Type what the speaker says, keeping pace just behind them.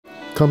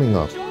coming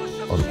up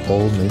on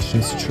All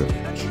Nations Church.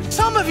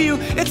 Some of you,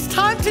 it's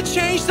time to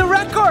change the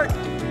record.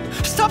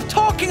 Stop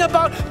talking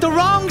about the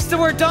wrongs that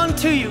were done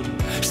to you.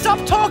 Stop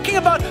talking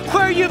about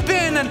where you've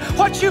been and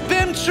what you've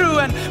been through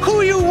and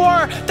who you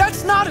were.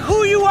 That's not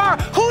who you are.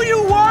 Who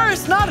you were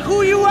is not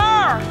who you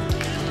are.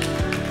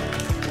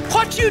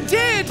 What you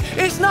did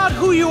is not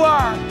who you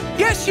are.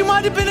 Yes, you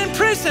might have been in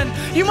prison.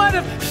 You might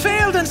have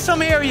failed in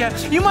some area.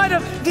 You might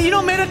have,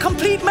 made a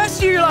complete mess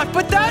of your life,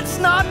 but that's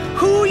not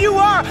who you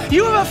are.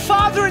 You have a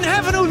Father in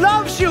heaven who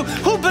loves you,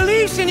 who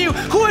believes in you,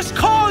 who has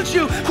called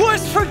you, who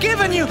has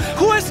forgiven you,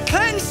 who has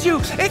cleansed you.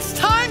 It's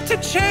time to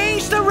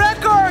change the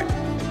record.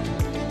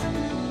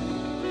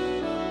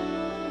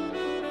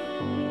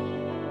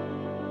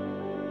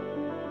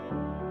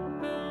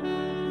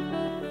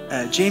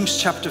 James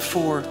chapter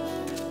 4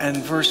 and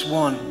verse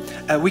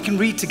 1. We can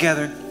read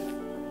together.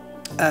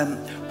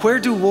 Where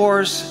do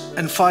wars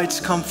and fights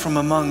come from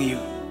among you?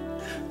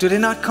 Do they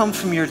not come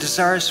from your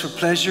desires for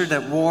pleasure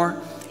that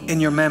war in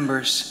your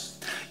members?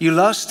 You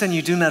lust and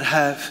you do not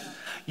have.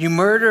 You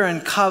murder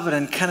and covet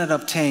and cannot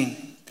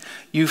obtain.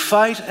 You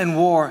fight and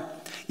war,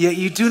 yet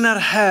you do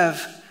not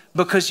have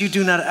because you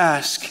do not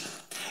ask.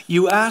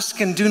 You ask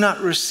and do not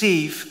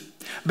receive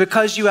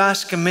because you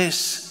ask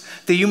amiss,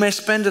 that you may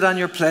spend it on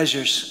your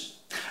pleasures.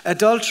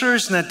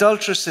 Adulterers and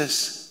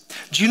adulteresses,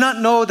 do you not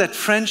know that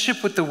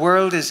friendship with the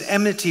world is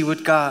enmity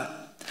with God?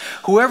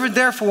 Whoever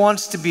therefore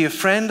wants to be a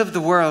friend of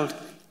the world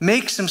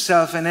makes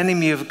himself an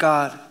enemy of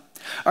God.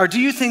 Or do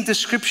you think the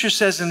scripture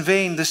says in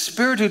vain, the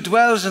Spirit who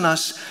dwells in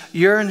us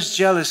yearns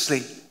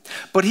jealously,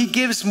 but he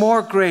gives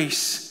more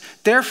grace.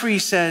 Therefore he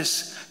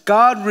says,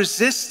 God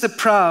resists the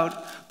proud,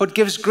 but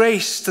gives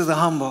grace to the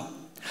humble.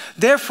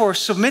 Therefore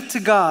submit to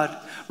God,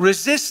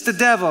 resist the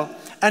devil,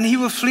 and he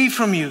will flee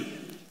from you.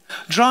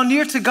 Draw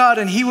near to God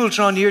and he will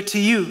draw near to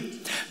you.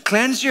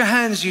 Cleanse your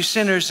hands, you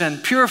sinners,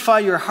 and purify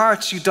your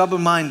hearts, you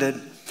double-minded.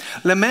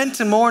 Lament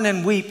and mourn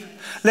and weep.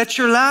 Let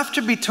your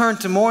laughter be turned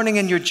to mourning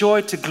and your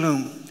joy to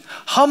gloom.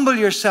 Humble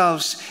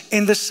yourselves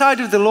in the sight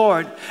of the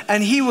Lord,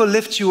 and he will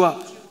lift you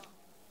up.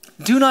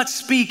 Do not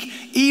speak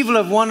evil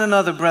of one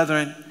another,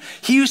 brethren.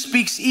 He who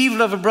speaks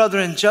evil of a brother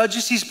and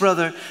judges his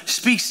brother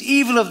speaks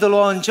evil of the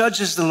law and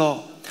judges the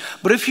law.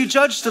 But if you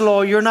judge the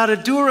law, you're not a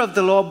doer of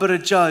the law, but a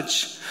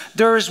judge.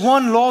 There is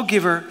one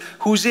lawgiver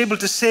who is able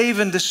to save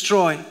and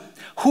destroy.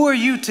 Who are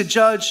you to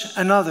judge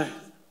another?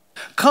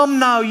 Come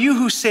now, you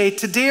who say,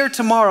 today or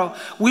tomorrow,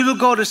 we will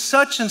go to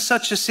such and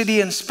such a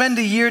city and spend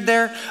a year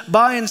there,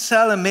 buy and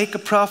sell and make a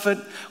profit,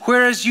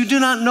 whereas you do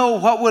not know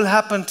what will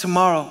happen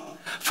tomorrow.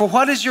 For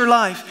what is your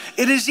life?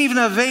 It is even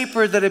a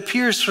vapor that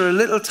appears for a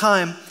little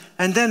time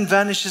and then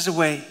vanishes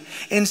away.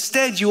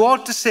 Instead, you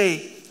ought to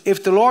say,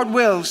 if the Lord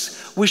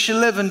wills, we shall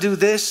live and do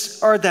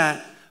this or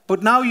that.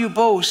 But now you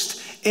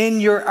boast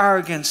in your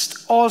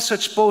arrogance. All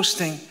such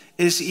boasting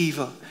is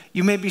evil.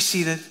 You may be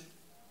seated.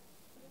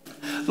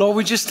 Lord,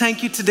 we just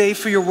thank you today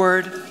for your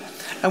word.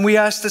 And we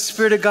ask the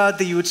Spirit of God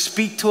that you would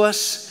speak to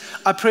us.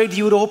 I pray that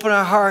you would open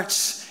our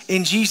hearts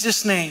in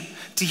Jesus' name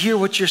to hear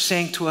what you're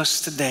saying to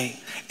us today.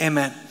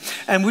 Amen.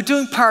 And we're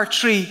doing part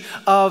 3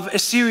 of a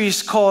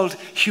series called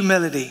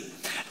Humility.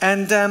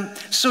 And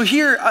so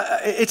here,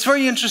 it's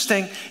very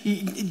interesting,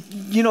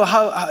 you know,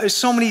 how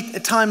so many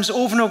times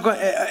over and over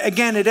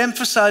again, it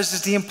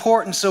emphasizes the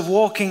importance of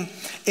walking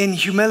in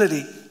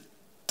humility.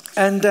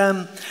 And,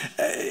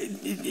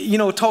 you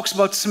know, it talks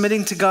about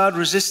submitting to God,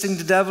 resisting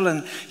the devil,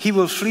 and he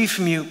will flee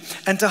from you.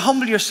 And to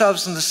humble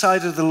yourselves on the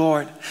side of the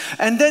Lord.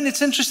 And then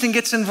it's interesting, it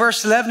gets in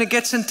verse 11, it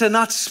gets into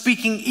not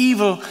speaking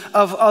evil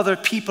of other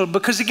people.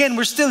 Because again,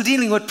 we're still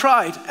dealing with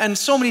pride. And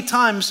so many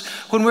times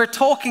when we're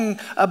talking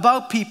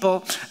about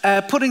people,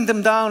 putting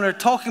them down or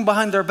talking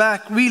behind their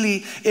back,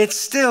 really, it's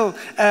still,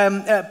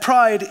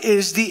 pride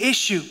is the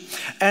issue.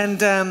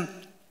 And,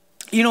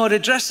 you know, it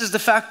addresses the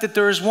fact that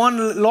there is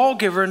one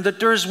lawgiver and that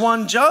there is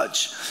one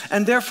judge,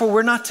 and therefore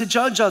we're not to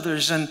judge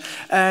others. And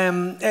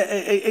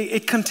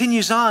it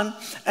continues on,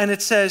 and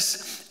it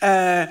says,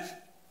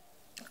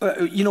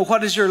 you know,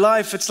 what is your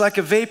life? It's like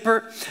a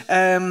vapor,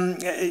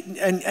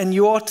 and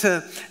you ought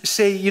to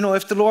say, you know,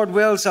 if the Lord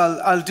wills,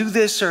 I'll do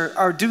this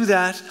or do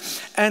that.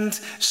 And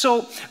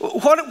so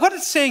what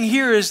it's saying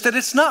here is that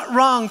it's not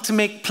wrong to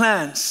make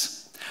plans.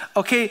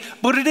 Okay,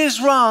 but it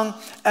is wrong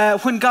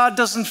when God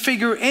doesn't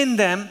figure in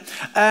them,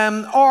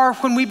 or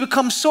when we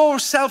become so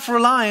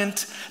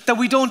self-reliant that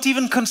we don't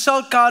even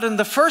consult God in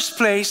the first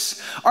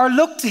place or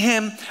look to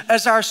him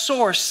as our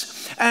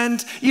source.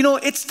 And, you know,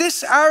 it's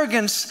this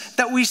arrogance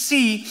that we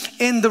see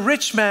in the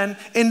rich man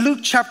in Luke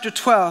chapter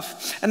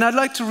 12. And I'd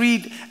like to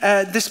read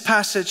this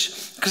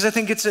passage because I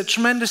think it's a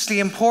tremendously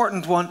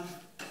important one.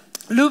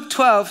 Luke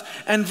 12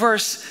 and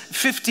verse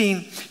 15.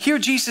 Here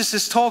Jesus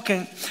is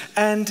talking,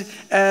 and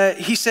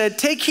he said,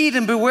 "Take heed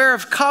and beware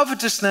of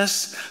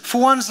covetousness,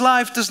 for one's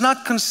life does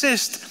not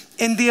consist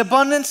in the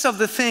abundance of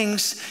the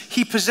things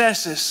he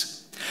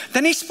possesses."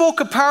 Then he spoke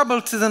a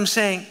parable to them,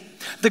 saying,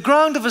 "The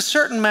ground of a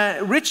certain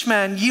rich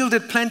man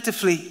yielded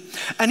plentifully.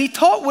 And he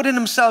thought within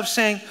himself,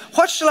 saying,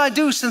 What shall I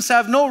do, since I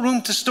have no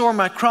room to store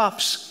my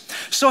crops?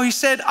 So he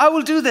said, I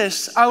will do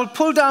this. I will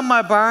pull down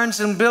my barns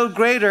and build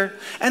greater,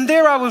 and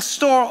there I will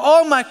store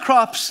all my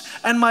crops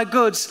and my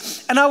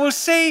goods. And I will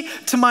say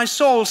to my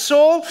soul,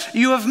 soul,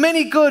 you have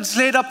many goods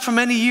laid up for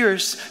many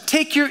years.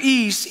 Take your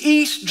ease,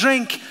 eat,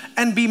 drink,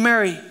 and be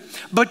merry.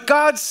 But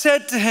God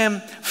said to him,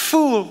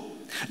 fool,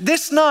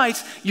 this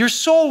night your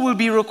soul will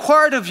be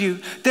required of you.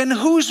 Then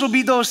whose will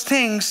be those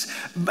things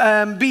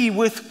be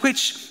with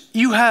which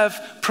you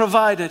have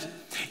provided?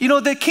 You know,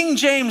 the King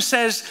James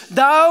says,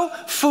 thou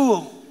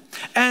fool.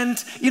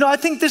 And, you know, I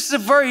think this is a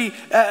very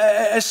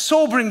a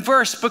sobering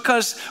verse,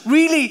 because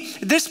really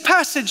this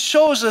passage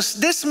shows us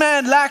this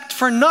man lacked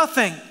for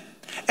nothing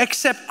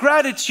except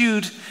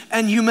gratitude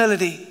and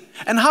humility.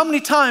 And how many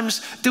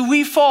times do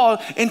we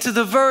fall into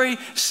the very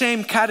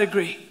same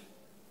category?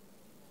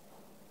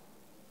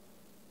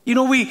 You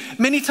know,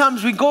 many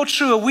times we go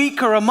through a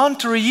week or a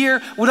month or a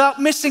year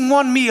without missing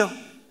one meal,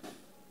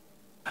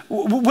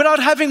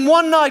 without having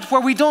one night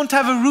where we don't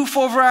have a roof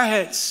over our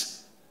heads,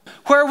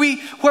 where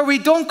we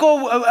don't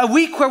go a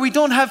week where we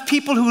don't have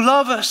people who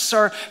love us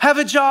or have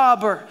a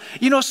job, or,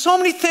 you know, so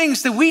many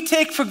things that we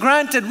take for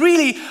granted.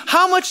 Really,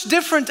 how much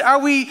different are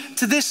we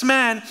to this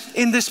man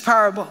in this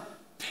parable?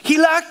 He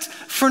lacked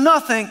for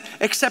nothing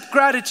except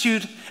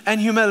gratitude and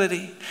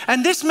humility.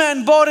 And this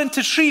man bought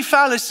into three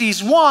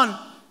fallacies. One,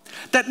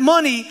 that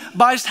money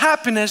buys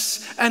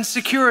happiness and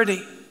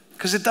security,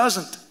 because it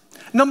doesn't.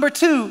 Number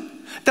two,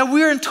 that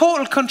we're in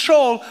total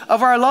control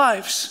of our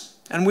lives,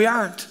 and we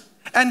aren't.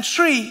 And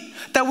three,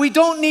 that we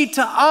don't need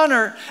to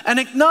honor and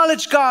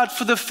acknowledge God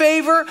for the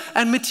favor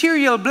and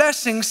material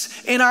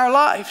blessings in our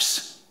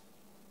lives.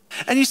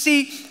 And you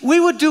see,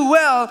 we would do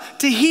well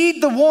to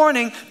heed the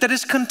warning that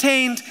is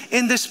contained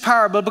in this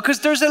parable, because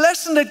there's a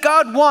lesson that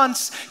God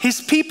wants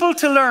his people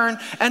to learn,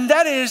 and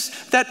that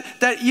is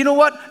that you know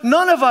what?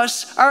 None of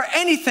us are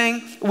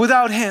anything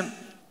without him.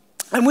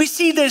 And we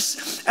see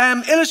this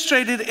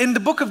illustrated in the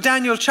book of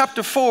Daniel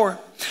chapter 4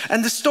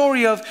 and the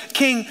story of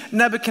King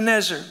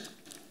Nebuchadnezzar.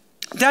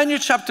 Daniel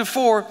chapter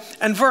 4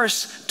 and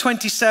verse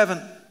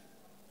 27.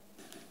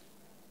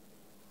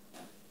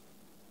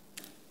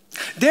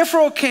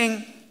 Therefore, O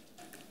king,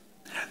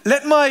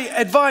 let my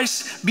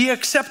advice be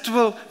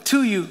acceptable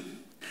to you.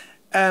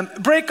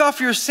 Break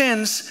off your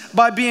sins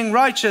by being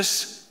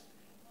righteous,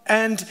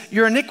 and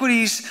your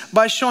iniquities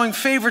by showing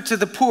favor to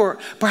the poor.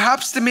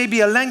 Perhaps there may be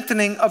a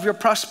lengthening of your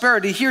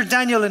prosperity. Here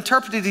Daniel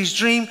interpreted his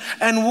dream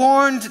and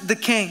warned the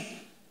king.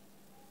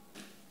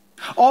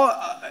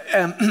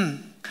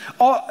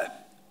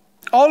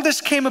 All this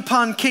came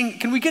upon King.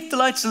 Can we get the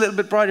lights a little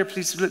bit brighter,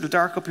 please? It's a little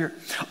dark up here.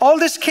 All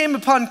this came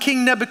upon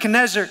King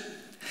Nebuchadnezzar.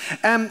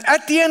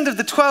 At the end of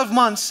the 12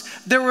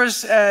 months,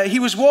 he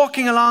was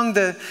walking along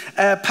the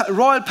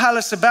royal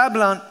palace of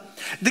Babylon.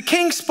 The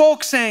king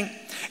spoke, saying,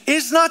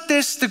 is not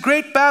this the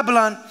great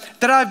Babylon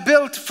that I've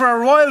built for a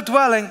royal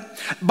dwelling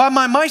by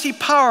my mighty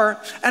power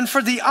and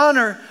for the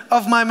honor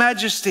of my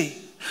majesty?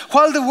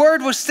 While the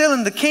word was still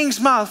in the king's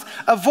mouth,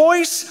 a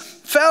voice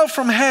fell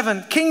from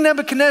heaven. King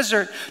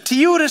Nebuchadnezzar, to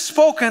you it is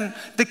spoken,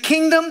 the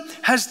kingdom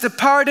has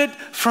departed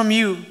from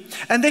you,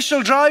 and they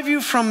shall drive you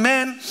from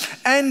men,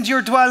 and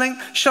your dwelling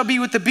shall be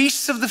with the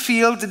beasts of the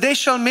field. They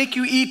shall make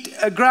you eat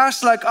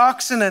grass like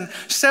oxen, and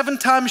 7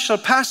 times shall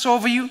pass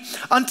over you,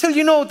 until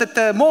you know that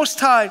the Most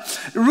High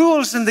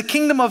rules in the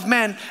kingdom of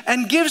men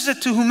and gives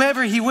it to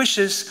whomever he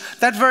wishes.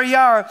 That very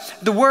hour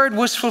the word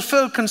was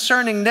fulfilled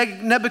concerning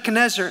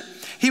Nebuchadnezzar.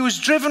 He was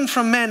driven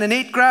from men and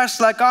ate grass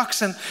like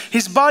oxen.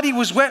 His body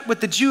was wet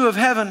with the dew of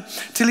heaven,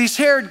 till his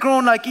hair had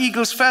grown like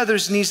eagle's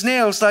feathers and his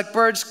nails like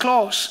bird's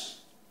claws.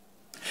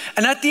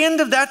 And at the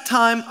end of that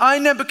time, I,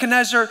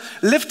 Nebuchadnezzar,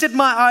 lifted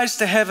my eyes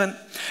to heaven,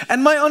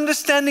 and my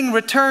understanding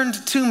returned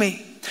to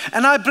me.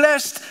 And I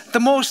blessed the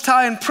Most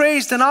High and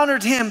praised and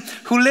honored him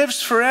who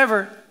lives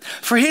forever.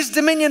 For his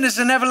dominion is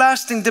an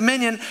everlasting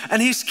dominion,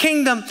 and his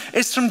kingdom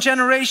is from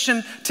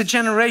generation to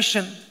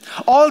generation.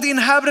 All the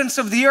inhabitants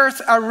of the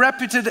earth are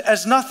reputed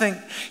as nothing.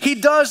 He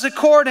does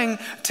according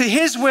to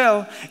his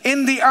will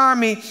in the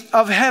army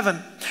of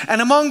heaven and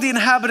among the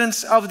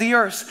inhabitants of the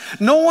earth.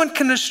 No one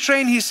can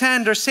restrain his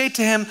hand or say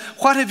to him,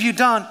 what have you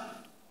done?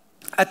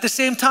 At the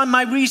same time,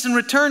 my reason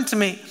returned to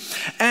me,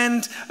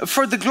 and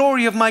for the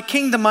glory of my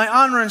kingdom, my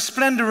honor and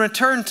splendor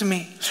returned to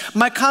me.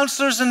 My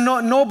counselors and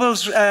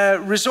nobles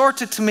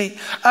resorted to me.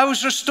 I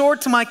was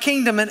restored to my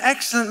kingdom, and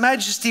excellent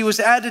majesty was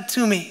added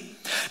to me.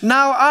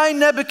 Now I,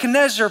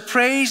 Nebuchadnezzar,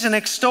 praise and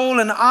extol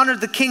and honor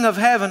the King of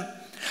heaven,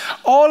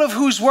 all of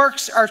whose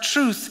works are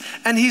truth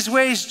and his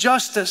ways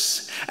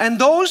justice. And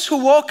those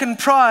who walk in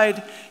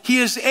pride, he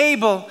is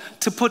able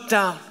to put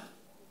down.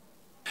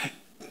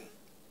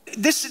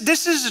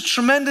 This is a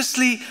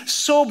tremendously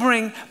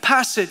sobering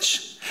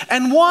passage,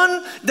 and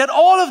one that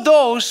all of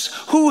those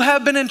who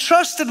have been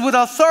entrusted with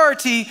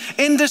authority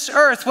in this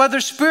earth, whether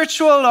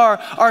spiritual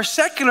or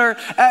secular,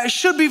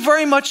 should be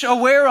very much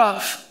aware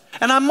of.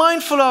 And I'm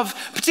mindful of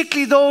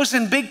particularly those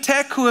in big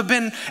tech who have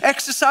been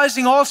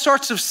exercising all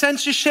sorts of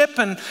censorship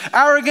and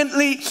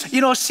arrogantly,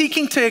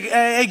 seeking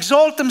to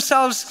exalt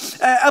themselves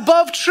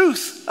above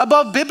truth,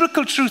 above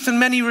biblical truth in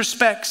many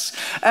respects,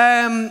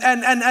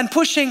 and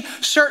pushing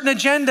certain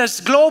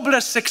agendas,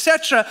 globalists,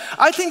 etc.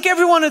 I think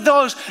every one of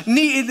those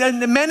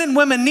men and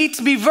women need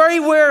to be very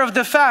aware of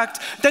the fact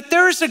that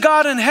there is a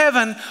God in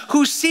heaven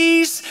who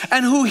sees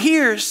and who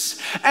hears,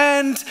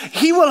 and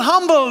he will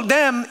humble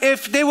them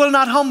if they will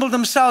not humble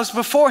themselves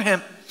before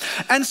him.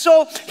 And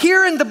so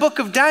here in the book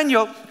of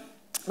Daniel,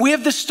 we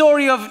have the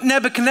story of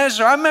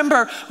Nebuchadnezzar. I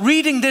remember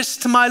reading this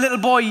to my little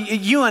boy,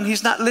 Ewan.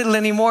 He's not little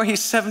anymore,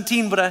 he's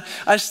 17, but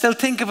I still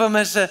think of him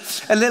as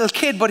a little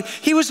kid. But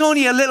he was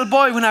only a little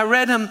boy when I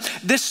read him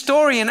this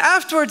story. And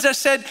afterwards I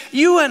said,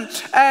 Ewan,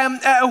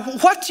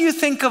 what do you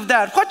think of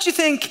that? What do you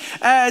think,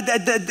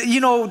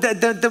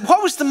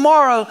 what was the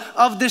moral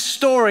of this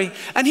story?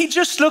 And he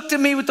just looked at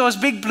me with those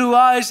big blue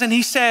eyes and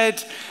he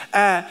said,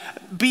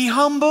 be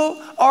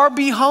humble or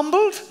be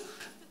humbled.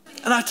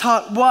 And I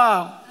thought,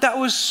 wow, that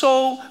was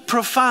so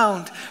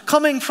profound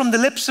coming from the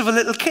lips of a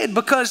little kid,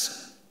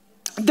 because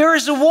there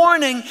is a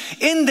warning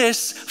in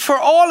this for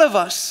all of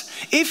us.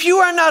 If you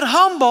are not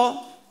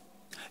humble,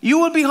 you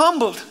will be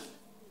humbled.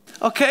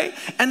 Okay?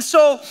 And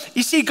so,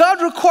 you see,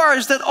 God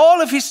requires that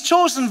all of his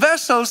chosen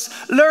vessels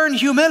learn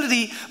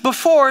humility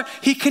before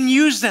he can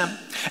use them.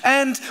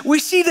 And we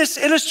see this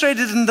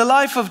illustrated in the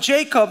life of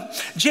Jacob.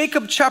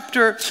 Genesis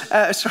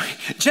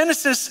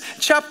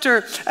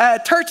chapter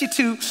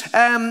 32,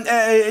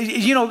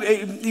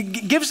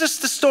 gives us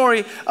the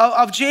story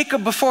of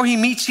Jacob before he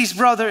meets his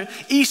brother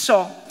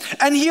Esau.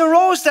 And he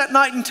arose that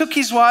night and took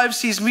his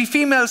wives, his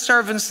female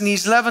servants, and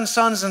his 11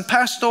 sons, and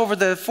passed over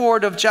the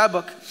ford of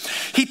Jabbok.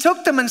 He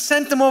took them and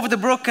sent them over the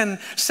brook and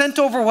sent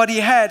over what he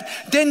had.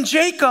 Then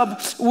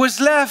Jacob was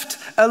left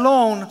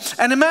alone,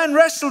 and a man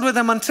wrestled with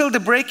him until the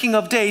breaking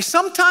of day.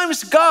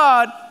 Sometimes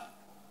God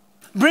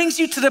brings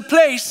you to the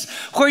place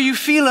where you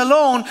feel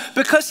alone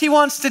because he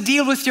wants to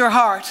deal with your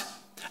heart.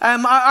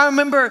 I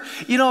remember,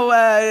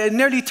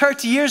 nearly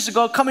 30 years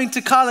ago coming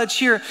to college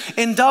here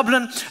in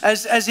Dublin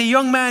as a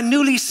young man,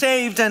 newly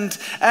saved, and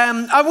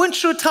I went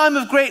through a time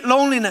of great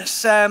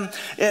loneliness. There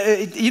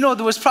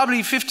was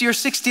probably 50 or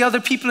 60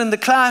 other people in the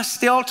class.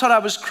 They all thought I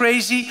was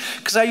crazy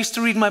because I used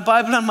to read my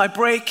Bible on my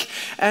break,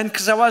 and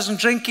because I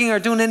wasn't drinking or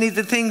doing any of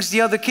the things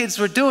the other kids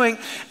were doing.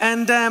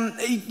 And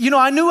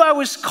I knew I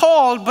was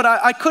called, but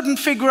I couldn't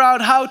figure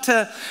out how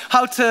to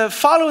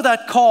follow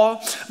that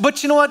call.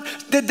 But you know what?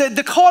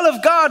 The call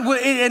of God,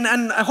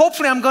 and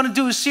hopefully I'm going to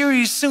do a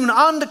series soon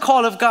on the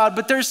call of God,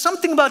 but there's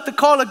something about the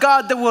call of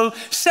God that will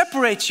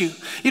separate you.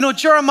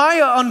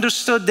 Jeremiah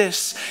understood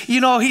this.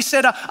 He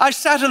said, I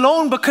sat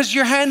alone because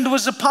your hand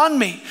was upon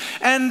me.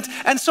 And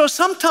so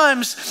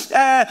sometimes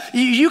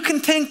you can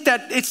think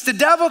that it's the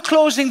devil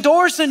closing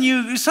doors on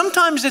you.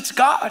 Sometimes it's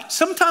God.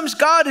 Sometimes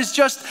God is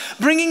just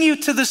bringing you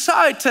to the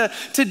side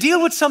to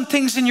deal with some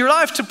things in your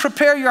life, to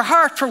prepare your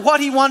heart for what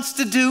he wants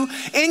to do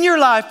in your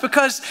life.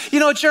 Because,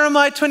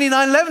 Jeremiah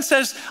 29:11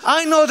 says,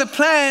 I know the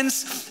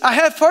plans I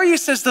have for you,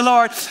 says the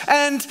Lord.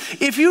 And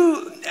if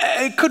you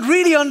could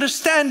really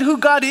understand who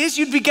God is,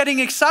 you'd be getting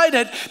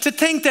excited to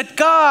think that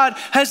God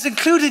has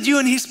included you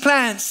in his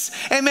plans.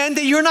 Amen.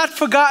 That you're not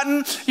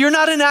forgotten. You're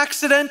not an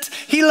accident.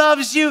 He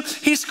loves you.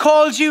 He's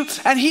called you,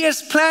 and he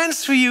has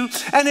plans for you.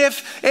 And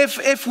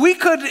if we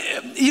could,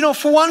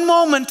 for one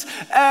moment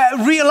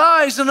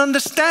realize and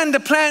understand the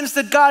plans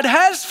that God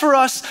has for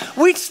us,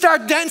 we'd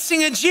start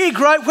dancing a jig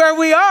right where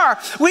we are.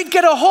 We'd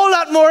get a whole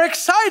lot more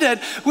excited,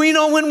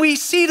 when we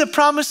see the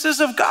promises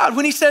of God.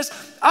 When he says,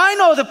 I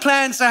know the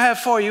plans I have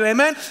for you.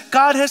 Amen.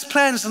 God has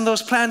plans, and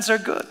those plans are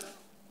good.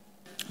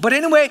 But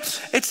anyway,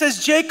 it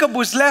says Jacob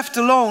was left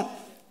alone.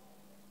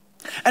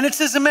 And it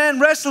says a man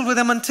wrestled with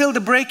him until the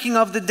breaking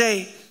of the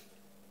day.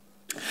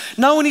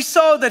 Now when he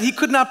saw that he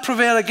could not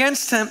prevail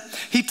against him,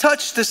 he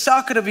touched the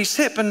socket of his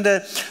hip, and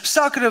the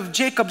socket of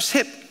Jacob's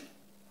hip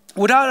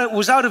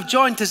was out of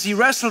joint as he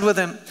wrestled with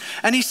him.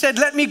 And he said,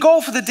 let me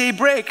go, for the day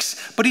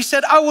breaks. But he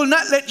said, I will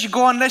not let you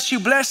go unless you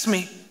bless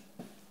me.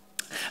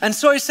 And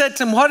so he said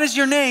to him, what is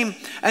your name?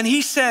 And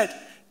he said,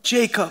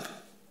 Jacob.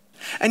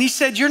 And he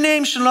said, your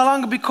name shall no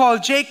longer be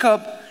called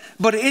Jacob,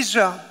 but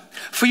Israel.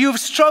 For you have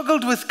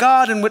struggled with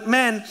God and with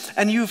men,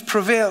 and you've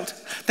prevailed.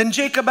 Then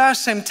Jacob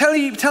asked him,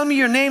 tell me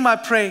your name, I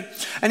pray.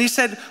 And he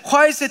said,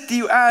 why is it that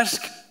you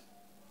ask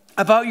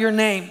about your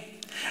name,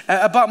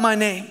 about my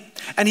name?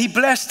 And he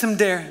blessed him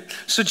there.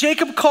 So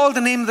Jacob called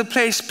the name of the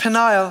place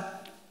Peniel.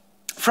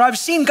 For I've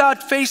seen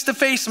God face to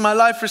face, and my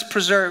life was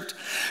preserved.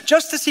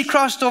 Just as he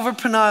crossed over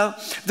Peniel,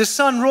 the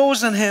sun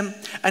rose on him,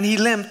 and he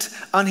limped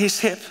on his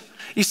hip.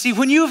 You see,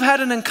 when you've had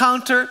an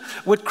encounter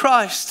with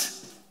Christ,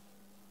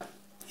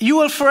 you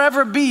will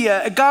forever be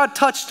a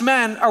God-touched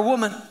man or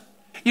woman.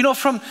 You know,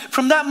 from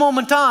that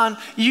moment on,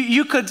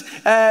 you could,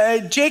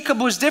 Jacob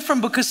was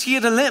different because he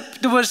had a limp.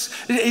 There was,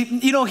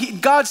 you know,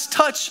 God's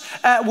touch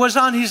was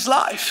on his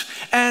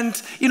life. And,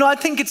 you know, I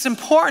think it's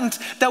important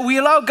that we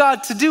allow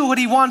God to do what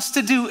he wants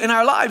to do in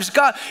our lives.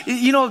 God,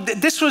 you know,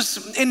 this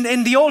was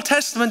in the Old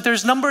Testament,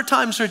 there's a number of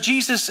times where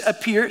Jesus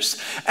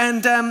appears.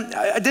 And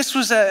this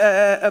was,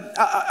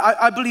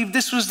 I believe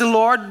this was the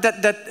Lord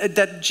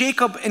that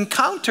Jacob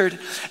encountered.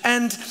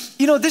 And,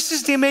 you know, this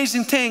is the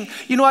amazing thing.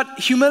 You know what?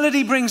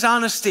 Humility brings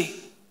honesty.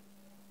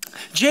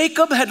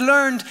 Jacob had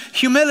learned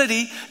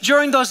humility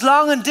during those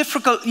long and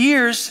difficult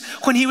years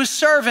when he was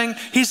serving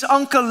his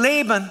uncle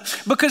Laban.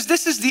 Because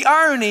this is the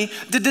irony,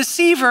 the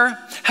deceiver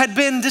had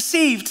been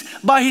deceived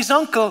by his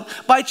uncle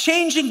by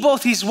changing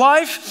both his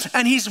wife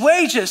and his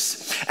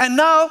wages. And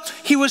now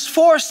he was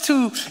forced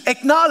to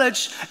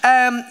acknowledge,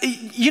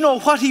 you know,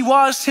 what he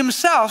was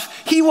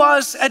himself. He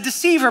was a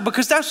deceiver,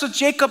 because that's what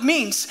Jacob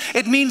means.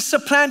 It means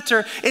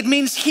supplanter. It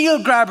means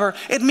heel grabber.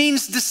 It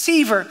means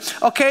deceiver.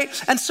 Okay?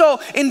 And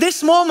so in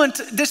this moment,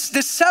 this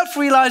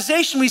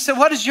self-realization, we said,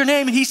 what is your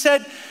name? And he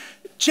said,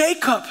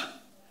 Jacob,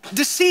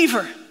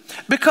 deceiver.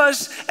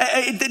 Because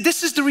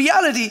this is the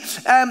reality.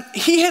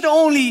 He had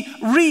only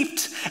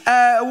reaped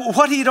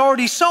what he had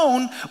already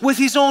sown with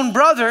his own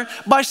brother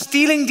by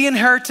stealing the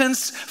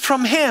inheritance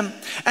from him.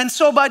 And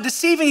so by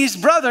deceiving his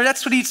brother,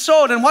 that's what he'd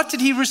sowed. And what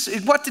did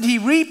he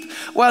reap?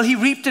 Well, he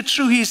reaped it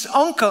through his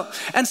uncle.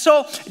 And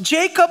so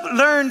Jacob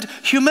learned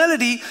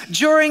humility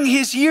during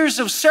his years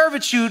of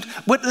servitude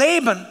with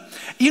Laban.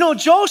 You know,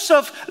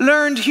 Joseph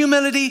learned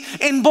humility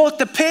in both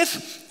the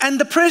pit and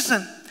the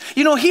prison.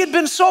 You know, he had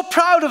been so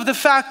proud of the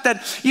fact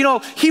that, you know,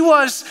 he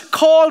was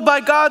called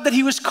by God, that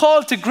he was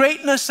called to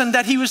greatness, and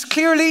that he was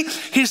clearly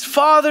his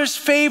father's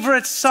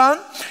favorite son.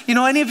 You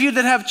know, any of you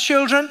that have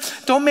children,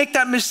 don't make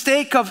that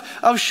mistake of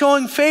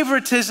showing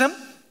favoritism.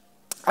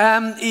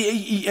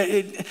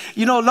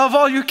 You know, love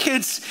all your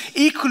kids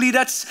equally.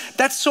 That's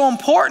so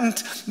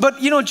important. But,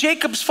 you know,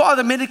 Jacob's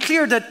father made it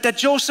clear that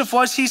Joseph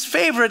was his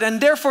favorite, and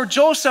therefore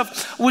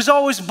Joseph was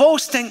always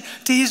boasting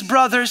to his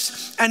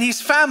brothers and his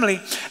family.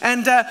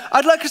 And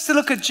I'd like us to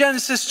look at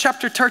Genesis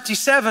chapter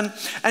 37,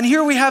 and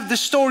here we have the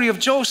story of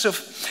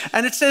Joseph.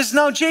 And it says,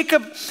 now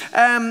Jacob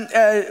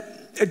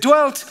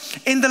dwelt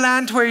in the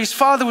land where his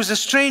father was a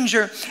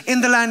stranger,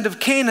 in the land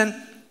of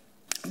Canaan.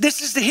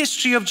 This is the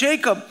history of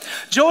Jacob.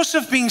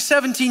 Joseph, being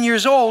 17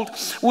 years old,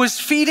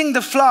 was feeding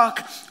the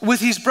flock with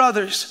his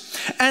brothers.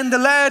 And the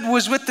lad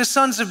was with the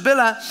sons of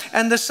Bilhah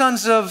and the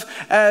sons of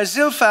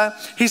Zilpah,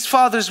 his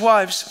father's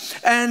wives.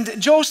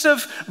 And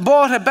Joseph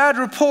brought a bad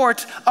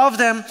report of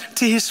them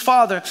to his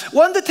father.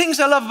 One of the things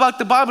I love about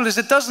the Bible is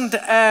it doesn't,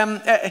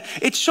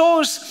 it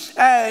shows,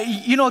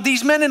 you know,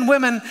 these men and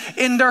women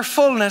in their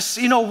fullness,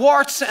 you know,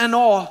 warts and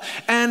all.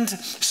 And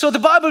so the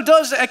Bible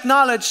does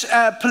acknowledge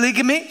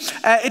polygamy.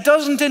 It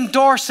doesn't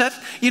endorse it.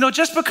 You know,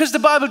 just because the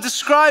Bible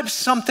describes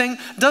something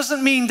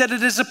doesn't mean that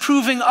it is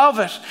approving of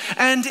it.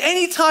 And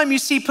anytime you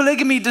see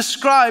polygamy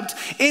described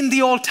in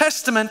the Old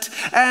Testament,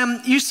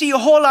 you see a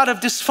whole lot of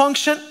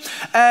dysfunction.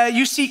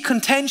 You see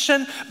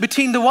contention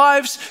between the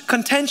wives,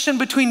 contention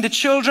between the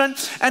children.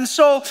 And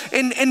so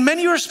in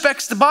many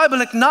respects, the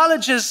Bible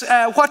acknowledges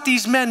what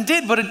these men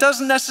did, but it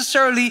doesn't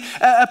necessarily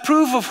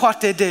approve of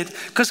what they did.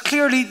 Because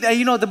clearly,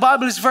 you know, the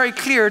Bible is very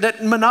clear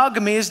that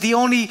monogamy is the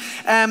only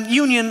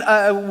union,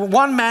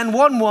 one man,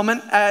 one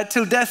woman,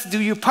 till death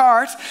do you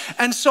part.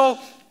 And so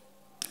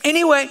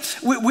anyway,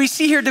 we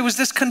see here there was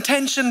this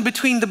contention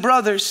between the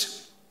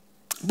brothers.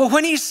 But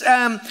when it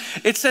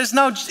says,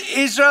 now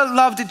Israel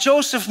loved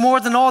Joseph more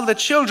than all the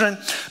children,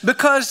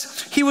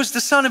 because he was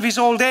the son of his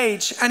old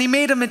age, and he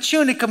made him a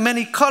tunic of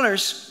many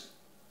colors.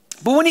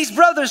 But when his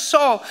brothers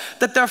saw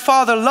that their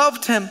father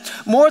loved him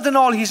more than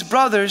all his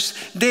brothers,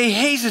 they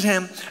hated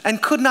him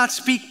and could not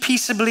speak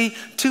peaceably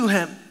to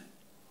him.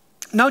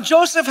 Now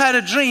Joseph had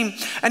a dream,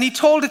 and he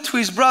told it to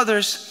his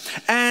brothers,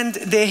 and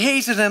they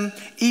hated him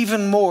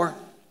even more.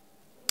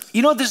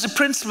 You know, there's a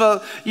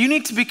principle. You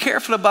need to be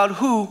careful about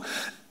who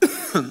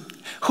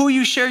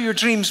you share your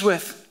dreams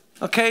with.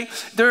 Okay?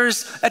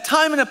 There's a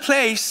time and a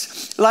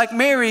place, like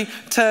Mary,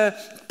 to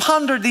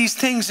ponder these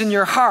things in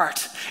your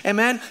heart.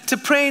 Amen. To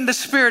pray in the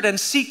Spirit and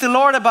seek the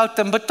Lord about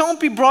them. But don't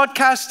be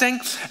broadcasting,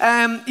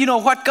 you know,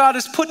 what God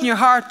has put in your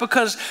heart,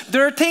 because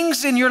there are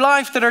things in your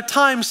life that are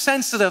time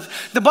sensitive.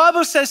 The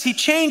Bible says He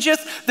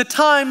changeth the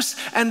times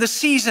and the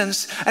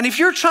seasons. And if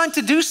you're trying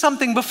to do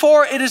something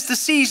before it is the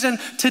season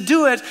to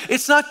do it,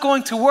 it's not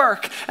going to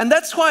work. And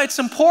that's why it's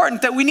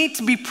important that we need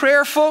to be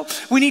prayerful.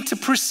 We need to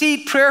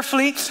proceed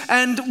prayerfully.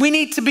 And we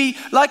need to be,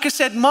 like I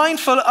said,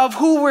 mindful of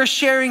who we're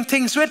sharing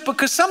things with,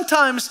 because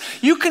sometimes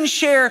sometimes you can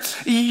share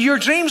your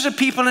dreams with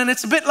people, and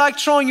it's a bit like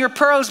throwing your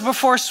pearls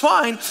before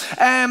swine,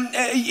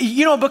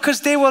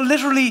 because they will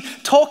literally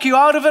talk you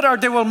out of it, or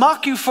they will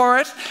mock you for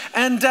it.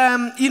 And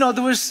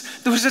there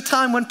was a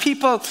time when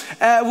people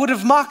would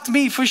have mocked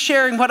me for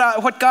sharing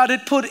what God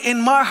had put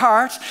in my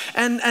heart,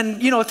 and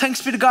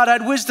thanks be to God, I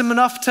had wisdom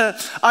enough to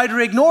either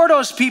ignore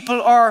those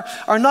people or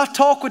not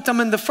talk with them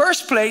in the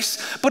first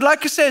place. But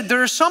like I said,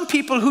 there are some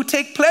people who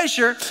take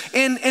pleasure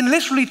in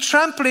literally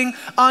trampling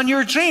on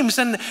your dreams.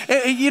 And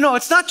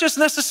it's not just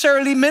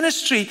necessarily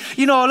ministry.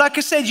 Like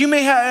I said, you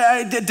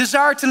may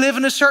desire to live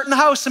in a certain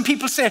house, and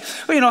people say,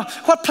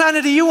 what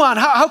planet are you on?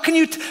 How can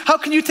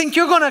you think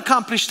you're going to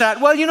accomplish that?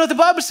 Well, the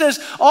Bible says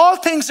all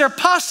things are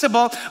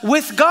possible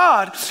with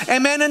God.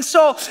 Amen. And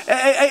so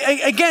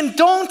again,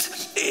 don't,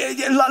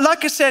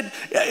 like I said,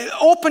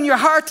 open your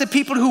heart to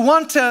people who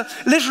want to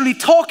literally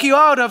talk you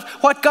out of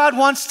what God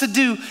wants to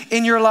do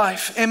in your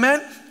life.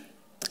 Amen.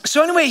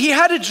 So anyway, he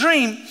had a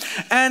dream,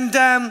 and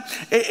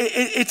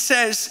it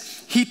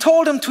says he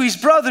told him to his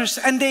brothers,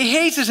 and they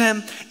hated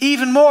him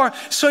even more.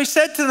 So he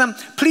said to them,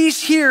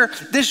 please hear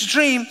this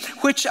dream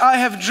which I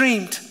have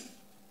dreamed.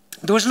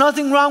 There was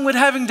nothing wrong with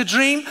having the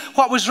dream.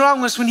 What was wrong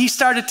was when he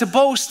started to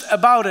boast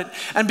about it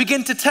and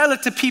begin to tell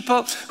it to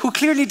people who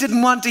clearly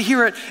didn't want to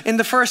hear it in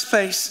the first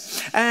place.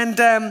 And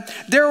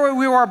there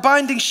we were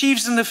binding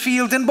sheaves in the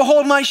field, and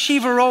behold, my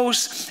sheaf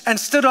arose and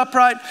stood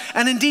upright,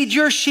 and indeed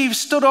your sheaves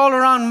stood all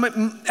around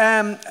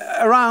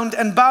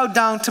and bowed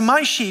down to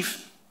my sheaf.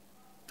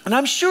 And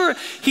I'm sure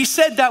he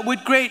said that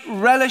with great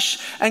relish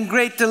and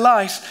great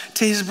delight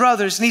to his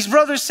brothers. And his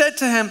brothers said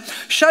to him,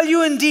 shall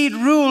you indeed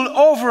rule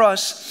over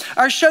us?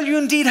 Or shall you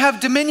indeed have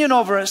dominion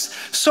over us?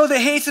 So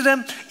they hated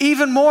him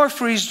even more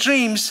for his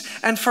dreams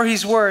and for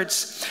his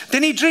words.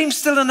 Then he dreamed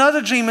still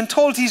another dream, and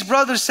told his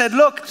brothers, said,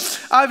 look,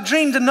 I've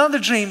dreamed another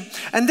dream.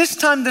 And this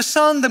time the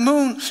sun, the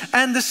moon,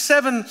 and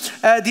the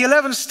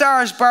 11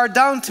 stars bowed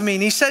down to me.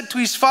 And he said to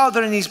his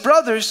father and his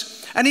brothers,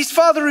 and his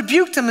father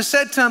rebuked him and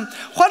said to him,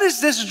 what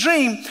is this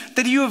dream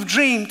that you have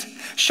dreamed?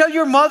 Shall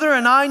your mother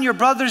and I and your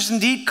brothers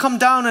indeed come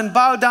down and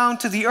bow down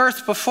to the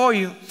earth before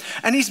you?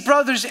 And his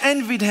brothers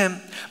envied him,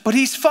 but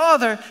his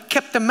father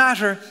kept the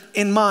matter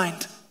in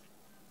mind.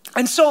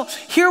 And so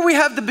here we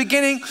have the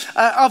beginning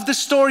of the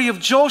story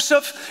of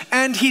Joseph,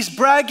 and he's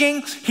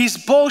bragging,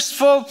 he's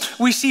boastful.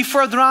 We see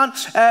further on,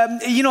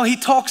 he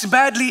talks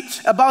badly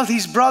about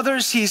his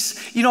brothers. He's,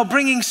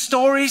 bringing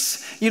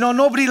stories.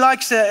 Nobody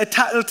likes a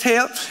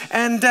tattletale.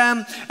 And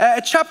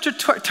chapter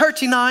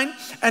 39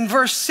 and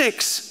verse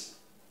 6.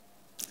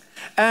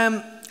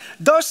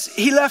 Thus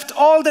he left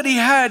all that he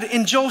had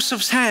in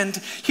Joseph's hand.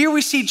 Here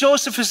we see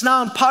Joseph is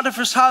now in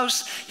Potiphar's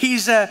house.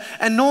 He's a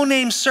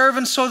no-name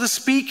servant, so to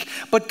speak,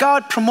 but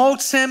God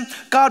promotes him.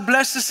 God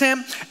blesses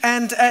him.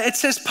 And it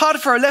says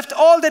Potiphar left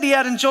all that he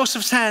had in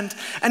Joseph's hand,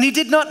 and he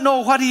did not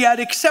know what he had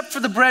except for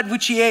the bread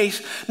which he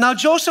ate. Now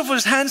Joseph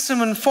was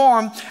handsome in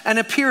form and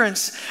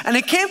appearance. And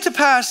it came to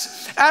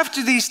pass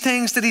after these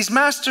things that his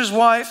master's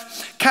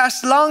wife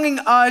cast longing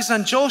eyes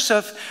on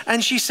Joseph,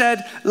 and she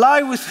said,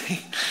 lie with me.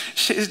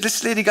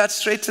 This lady got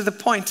straight to the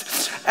point.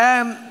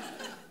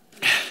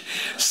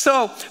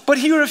 But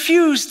he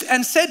refused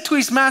and said to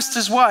his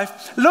master's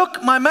wife,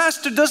 look, my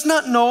master does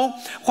not know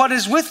what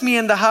is with me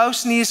in the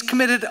house, and he has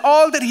committed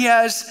all that he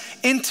has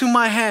into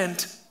my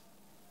hand.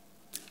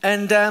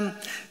 And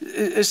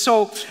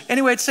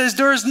anyway, it says,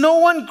 there is no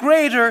one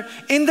greater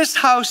in this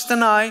house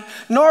than I,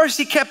 nor has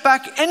he kept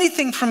back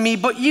anything from me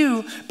but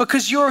you,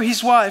 because you're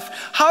his wife.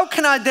 How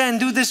can I then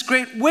do this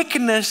great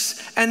wickedness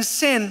and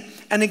sin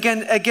and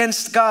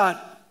against God?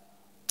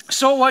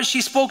 So was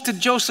she spoke to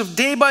Joseph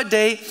day by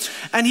day,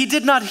 and he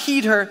did not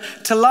heed her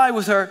to lie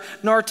with her,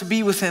 nor to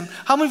be with him.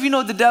 How many of you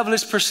know the devil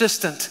is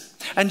persistent?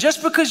 And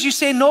just because you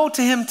say no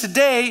to him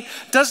today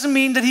doesn't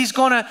mean that he's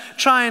going to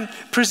try and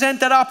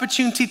present that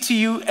opportunity to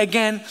you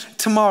again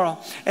tomorrow.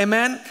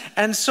 Amen?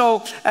 And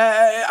so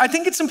I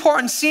think it's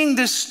important seeing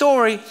this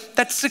story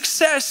that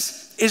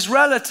success is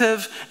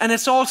relative, and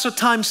it's also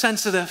time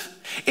sensitive.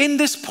 In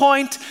this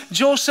point,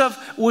 Joseph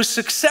was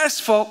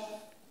successful,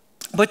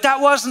 but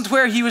that wasn't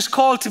where he was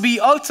called to be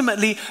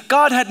ultimately.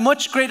 God had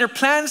much greater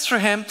plans for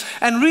him.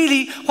 And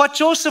really what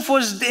Joseph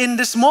was in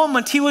this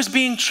moment, he was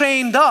being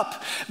trained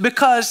up,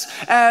 because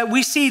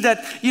we see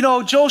that,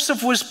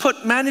 Joseph was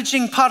put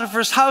managing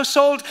Potiphar's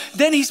household.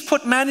 Then he's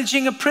put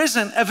managing a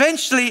prison.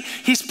 Eventually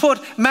he's put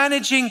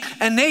managing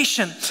a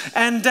nation.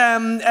 And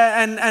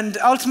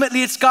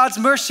ultimately it's God's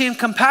mercy and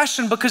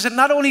compassion, because it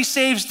not only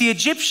saves the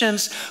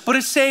Egyptians, but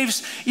it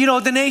saves,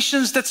 the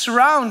nations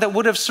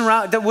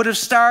that would have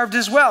starved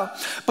as well.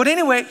 But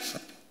anyway,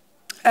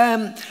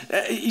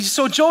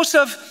 So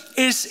Joseph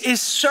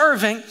is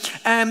serving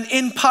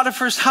in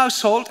Potiphar's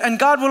household, and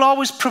God will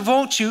always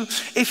promote you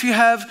if you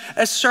have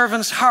a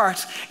servant's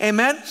heart.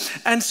 Amen.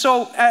 And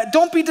so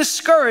don't be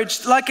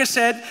discouraged. Like I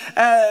said,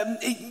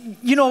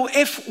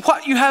 if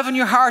what you have in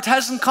your heart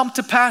hasn't come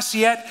to pass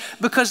yet,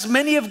 because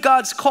many of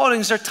God's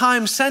callings are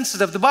time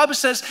sensitive. The Bible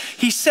says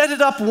he set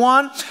it up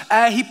one,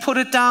 he put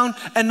it down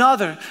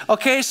another.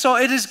 Okay, so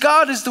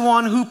God is the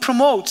one who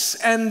promotes,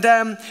 and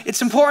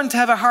it's important to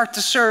have a heart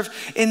to serve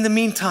in the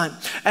meantime,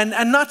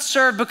 and not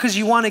serve because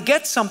you want to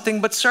get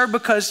something, but serve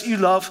because you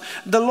love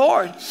the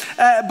Lord.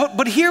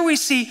 But here we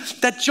see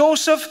that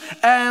Joseph,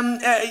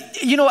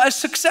 as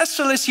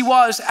successful as he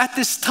was at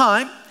this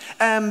time,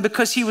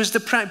 because he was the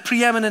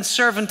preeminent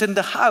servant in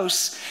the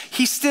house,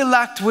 he still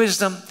lacked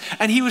wisdom,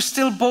 and he was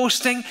still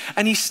boasting,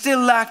 and he still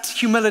lacked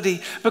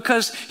humility,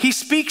 because he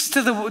speaks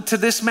to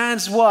this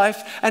man's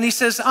wife, and he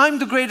says, I'm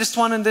the greatest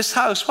one in this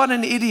house. What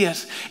an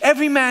idiot.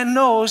 Every man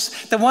knows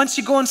that once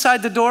you go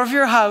inside the door of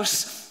your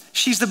house,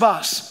 she's the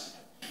boss.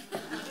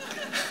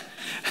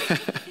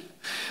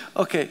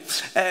 Okay,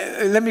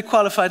 let me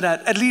qualify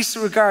that. At least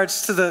in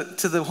regards to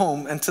the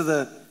home and to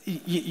the,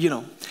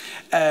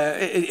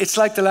 it's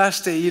like the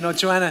last day,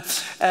 Joanna,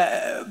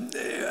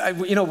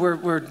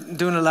 we're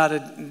doing a lot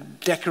of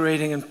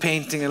decorating and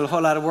painting and a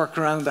whole lot of work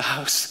around the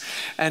house.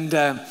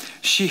 And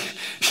she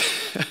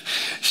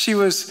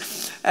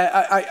was,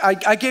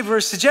 I gave her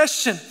a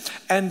suggestion,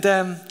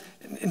 and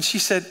she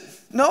said,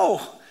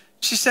 no.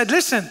 She said,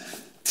 listen,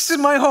 this is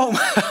my home.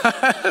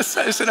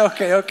 So I said,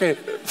 okay.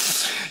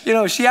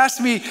 She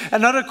asked me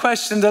another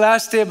question the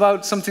last day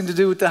about something to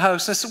do with the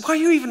house. I said, why are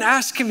you even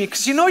asking me?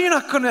 Because you're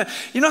not gonna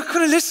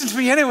listen to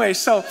me anyway.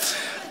 So,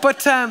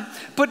 but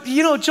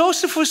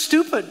Joseph was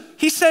stupid.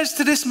 He says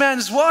to this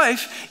man's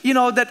wife,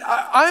 that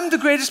I'm the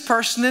greatest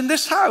person in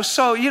this house.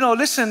 So,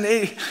 listen,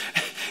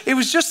 it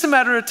was just a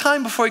matter of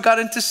time before he got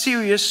into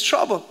serious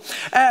trouble.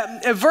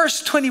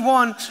 Verse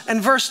 21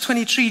 and verse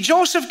 23,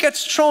 Joseph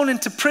gets thrown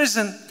into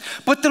prison,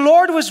 but the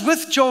Lord was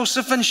with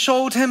Joseph and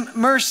showed him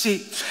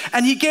mercy.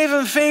 And he gave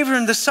him favor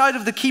in the sight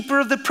of the keeper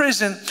of the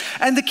prison.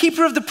 And the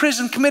keeper of the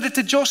prison committed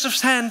to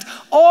Joseph's hand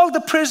all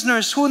the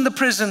prisoners who in the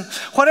prison.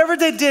 Whatever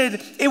they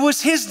did, it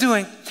was his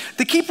doing.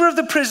 The keeper of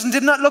the prison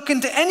did not look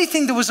into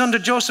anything that was under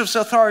Joseph's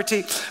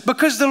authority,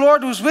 because the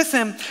Lord was with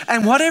him,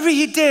 and whatever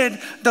he did,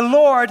 the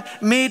Lord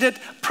made it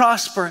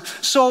prosper.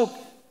 So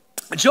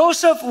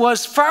Joseph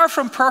was far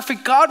from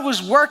perfect. God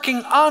was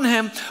working on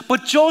him,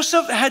 but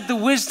Joseph had the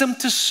wisdom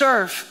to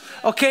serve.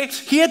 Okay,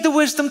 he had the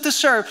wisdom to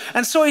serve,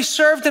 and so he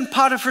served in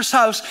Potiphar's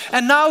house,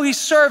 and now he's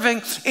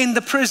serving in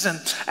the prison.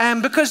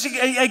 And because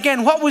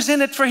again, what was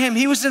in it for him?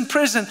 He was in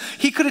prison.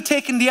 He could have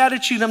taken the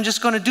attitude, I'm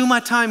just going to do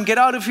my time, get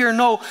out of here.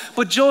 No,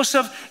 but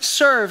Joseph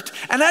served,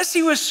 and as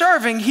he was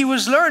serving, he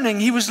was learning.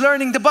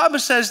 The Bible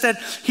says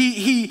that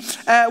he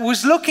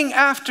was looking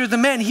after the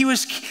men. He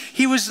was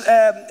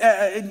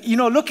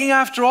looking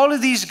after all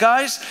of these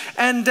guys,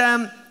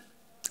 and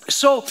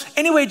so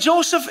anyway,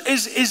 Joseph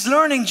is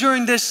learning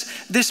during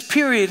this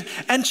period.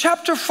 And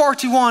chapter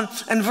 41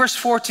 and verse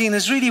 14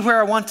 is really where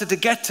I wanted to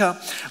get to,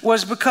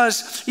 was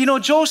because,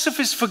 Joseph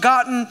is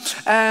forgotten.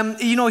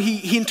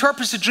 He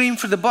interprets a dream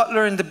for the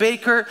butler and the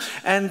baker,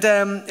 and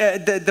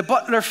the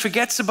butler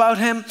forgets about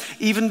him,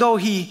 even though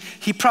he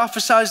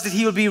prophesies that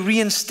he will be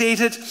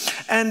reinstated.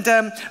 And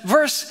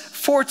verse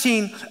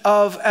 14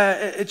 of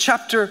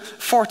chapter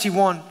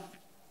 41.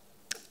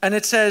 And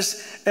it says,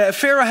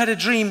 Pharaoh had a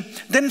dream.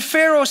 Then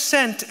Pharaoh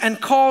sent and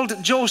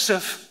called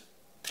Joseph,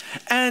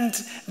 and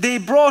they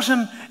brought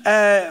him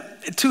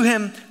to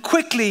him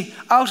quickly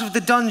out of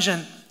the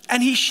dungeon.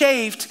 And he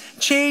shaved,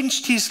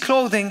 changed his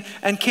clothing,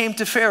 and came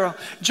to Pharaoh.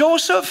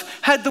 Joseph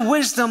had the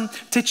wisdom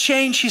to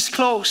change his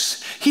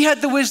clothes. He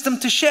had the wisdom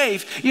to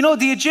shave.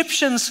 The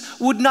Egyptians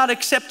would not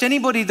accept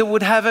anybody that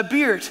would have a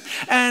beard.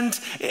 And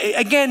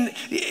again,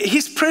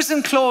 his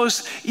prison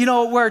clothes,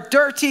 were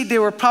dirty. They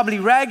were probably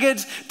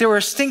ragged. They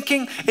were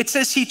stinking. It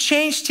says he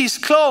changed his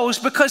clothes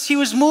because he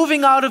was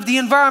moving out of the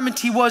environment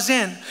he was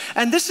in.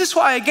 And this is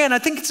why, again, I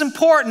think it's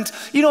important.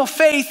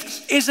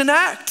 Faith is an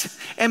act.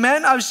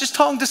 Amen. I was just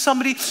talking to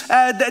somebody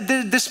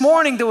this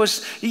morning that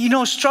was,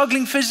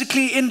 struggling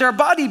physically in their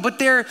body, but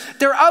they're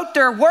out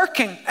there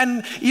working,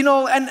 and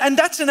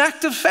that's an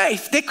act of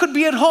faith. They could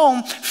be at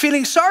home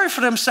feeling sorry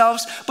for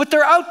themselves, but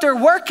they're out there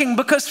working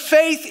because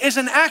faith is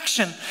an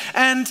action.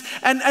 And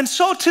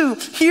so too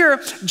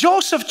here,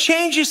 Joseph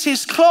changes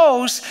his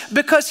clothes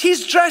because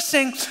he's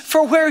dressing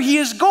for where he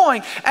is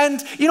going.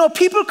 And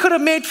people could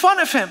have made fun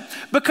of him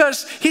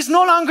because he's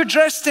no longer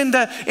dressed in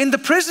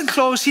the prison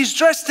clothes. He's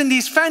dressed in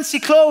these fancy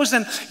clothes,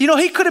 and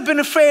he could have been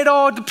afraid,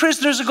 the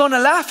prisoners are going to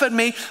laugh at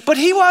me. But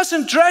he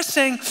wasn't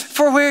dressing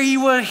for where he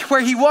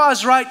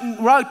was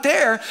right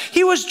there.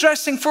 He was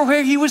dressing for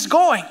where he was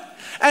going.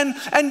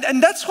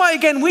 And that's why,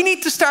 again, we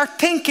need to start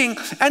thinking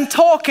and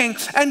talking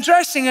and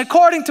dressing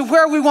according to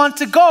where we want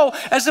to go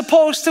as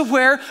opposed to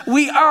where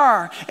we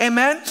are.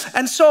 Amen.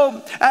 And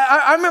so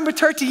I remember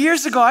 30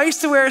 years ago, I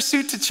used to wear a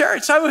suit to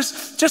church. I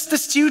was just a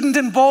student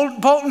in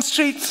Bolton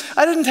Street.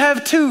 I didn't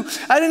have two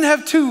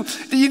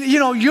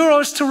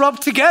euros to rub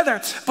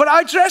together. But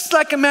I dressed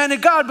like a man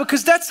of God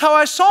because that's how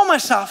I saw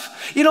myself.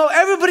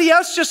 Everybody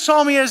else just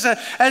saw me as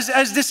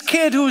this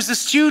kid who was a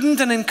student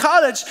and in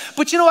college.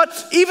 But you know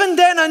what? Even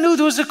then I knew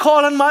there was a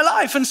call on my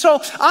life. And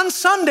so on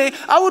Sunday,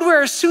 I would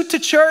wear a suit to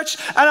church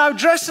and I would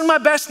dress in my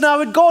best and I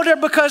would go there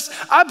because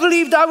I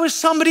believed I was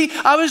somebody,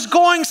 I was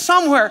going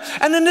somewhere.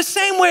 And in the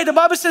same way, the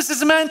Bible says,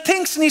 as a man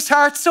thinks in his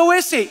heart, so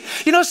is he.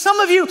 Some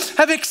of you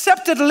have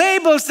accepted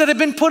labels that have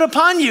been put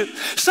upon you.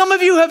 Some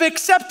of you have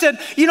accepted,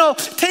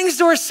 things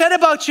that were said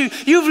about you.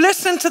 You've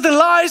listened to the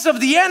lies of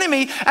the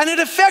enemy, and it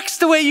affects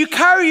the way you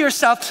carry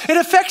yourself. It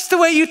affects the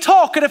way you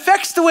talk. It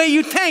affects the way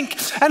you think.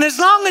 And as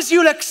long as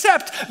you'll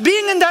accept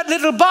being in that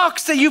little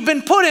box that you've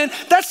been put in,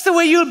 that's the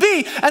way you'll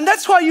be. And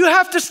that's why you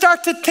have to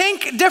start to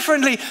think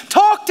differently,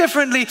 talk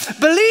differently,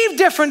 believe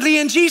differently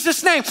in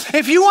Jesus' name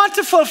if you want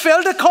to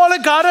fulfill the call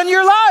of God on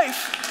your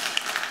life.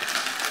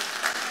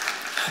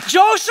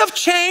 Joseph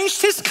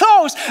changed his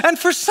clothes. And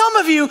for some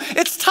of you,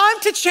 it's time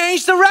to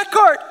change the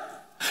record.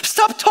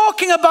 Stop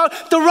talking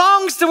about the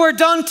wrongs that were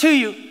done to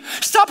you.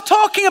 Stop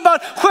talking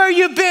about where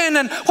you've been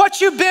and what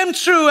you've been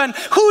through and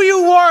who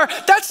you were.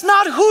 That's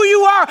not who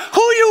you are.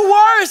 Who you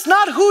were is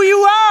not who you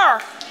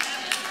are.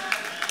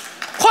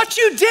 What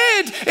you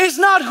did is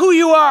not who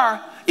you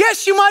are.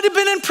 Yes, you might have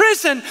been in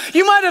prison.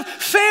 You might have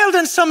failed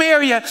in some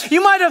area.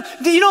 You might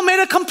have,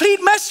 made a complete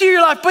mess of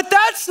your life. But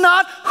that's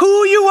not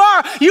who you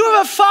are. You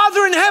have a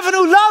Father in heaven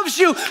who loves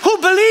you, who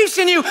believes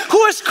in you,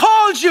 who has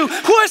called you,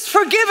 who has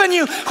forgiven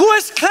you, who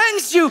has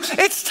cleansed you.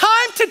 It's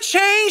time to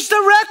change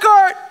the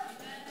record.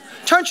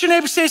 Turn to your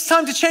neighbor and say, it's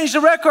time to change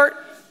the record.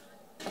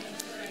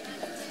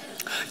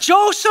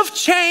 Joseph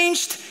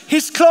changed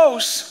his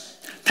clothes.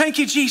 Thank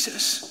you,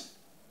 Jesus.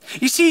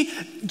 You see,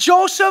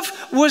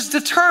 Joseph was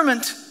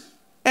determined.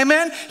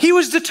 Amen. He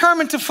was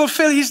determined to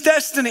fulfill his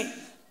destiny.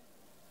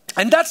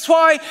 And that's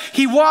why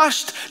he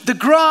washed the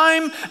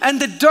grime and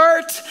the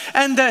dirt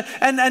and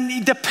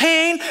the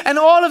pain and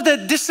all of the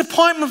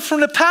disappointment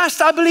from the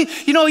past. I believe,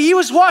 he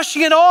was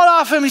washing it all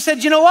off him. He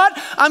said, you know what?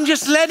 I'm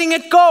just letting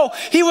it go.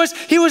 He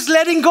was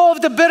letting go of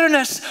the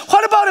bitterness.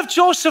 What about if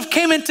Joseph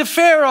came into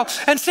Pharaoh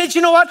and said,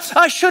 you know what?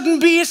 I shouldn't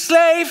be a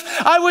slave.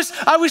 I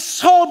was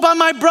sold by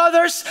my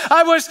brothers.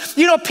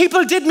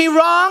 People did me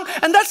wrong.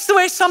 And that's the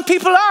way some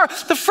people are.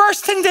 The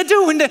first thing they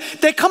do when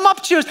they come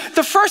up to you,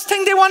 the first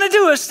thing they want to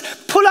do is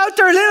pull out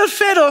their little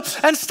fiddle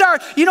and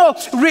start,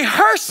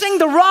 rehearsing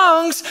the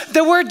wrongs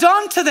that were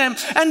done to them.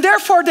 And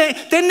therefore, they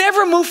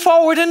never move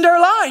forward in their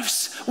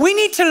lives. We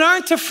need to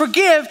learn to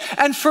forgive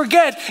and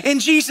forget in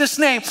Jesus'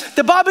 name.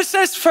 The Bible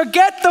says,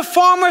 forget the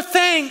former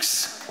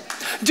things.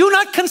 Do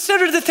not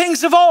consider the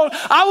things of old.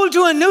 I will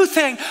do a new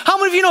thing. How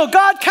many of you know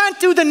God can't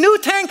do the new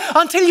thing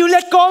until you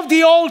let go of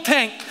the old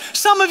thing?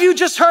 Some of you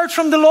just heard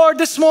from the Lord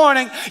this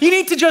morning. You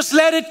need to just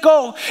let it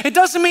go. It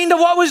doesn't mean that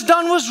what was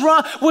done was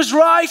wrong, was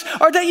right,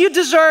 or that you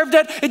deserved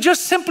it. It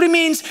just simply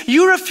means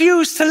you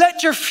refuse to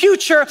let your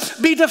future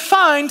be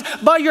defined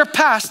by your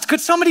past. Could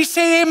somebody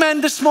say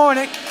amen this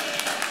morning?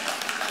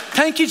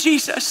 Thank you,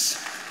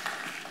 Jesus.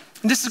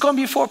 And this is going to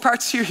be a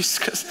 4-part series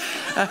because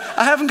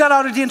I haven't got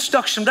out of the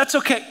introduction. That's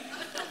okay.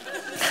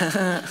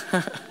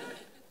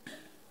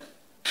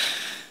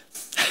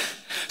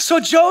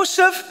 So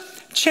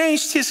Joseph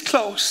changed his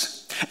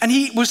clothes and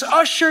he was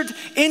ushered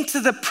into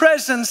the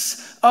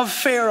presence of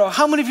Pharaoh.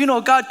 How many of you know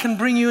God can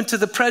bring you into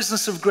the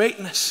presence of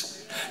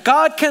greatness?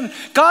 God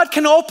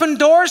can open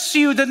doors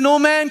to you that no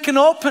man can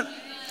open.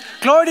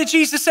 Glory to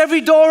Jesus. Every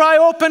door I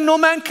open, no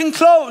man can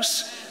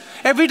close.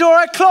 Every door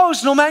I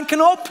close, no man can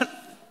open.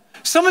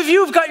 Some of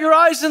you have got your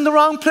eyes in the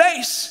wrong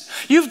place.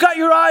 You've got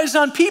your eyes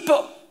on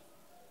people.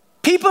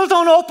 People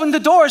don't open the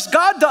doors,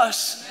 God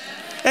does.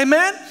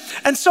 Amen.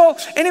 And so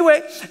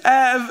anyway,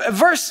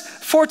 verse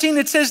 14,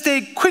 it says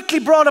they quickly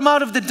brought him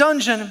out of the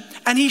dungeon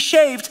and he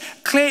shaved,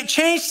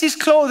 changed his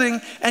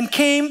clothing and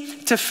came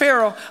to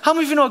Pharaoh. How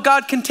many of you know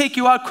God can take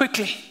you out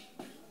quickly?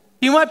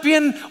 You might be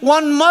in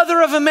one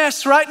mother of a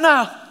mess right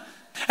now.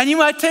 And you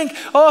might think,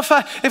 oh,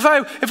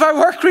 if I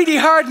work really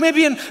hard,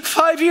 maybe in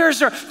 5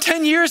 years or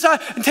 10 years,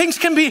 things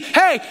can be,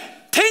 hey,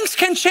 things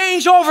can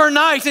change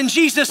overnight in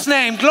Jesus'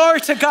 name.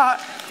 Glory to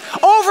God.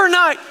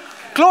 Overnight.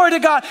 Glory to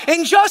God.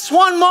 In just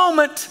one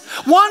moment,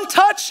 one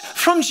touch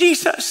from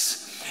Jesus.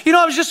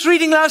 I was just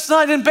reading last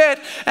night in bed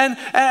and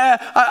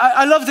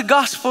I love the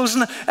Gospels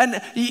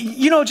and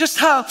just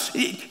how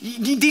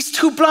these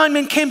 2 blind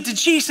men came to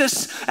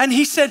Jesus and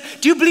he said,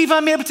 do you believe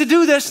I'm able to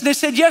do this? And they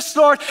said, yes,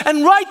 Lord.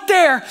 And right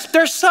there,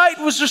 their sight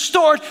was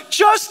restored.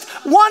 Just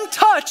one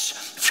touch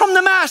from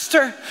the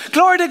Master.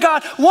 Glory to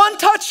God. One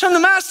touch from the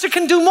Master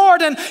can do more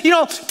than,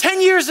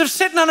 10 years of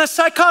sitting on a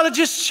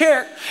psychologist's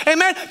chair.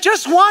 Amen.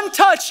 Just one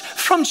touch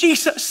from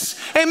Jesus.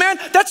 Amen.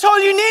 That's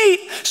all you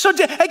need. So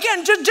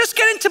again, just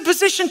get into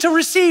position permission to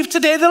receive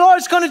today. The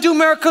Lord's going to do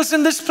miracles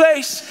in this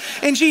place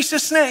in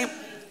Jesus' name.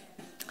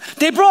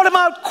 They brought him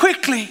out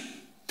quickly.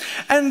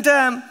 And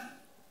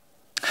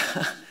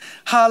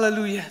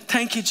hallelujah.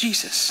 Thank you,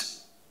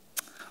 Jesus.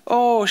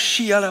 Oh,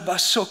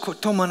 shialabasoko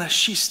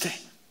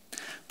tomanashiste.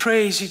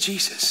 Praise you,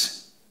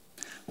 Jesus.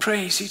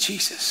 Praise you,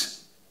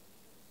 Jesus.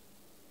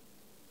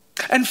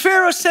 And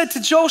Pharaoh said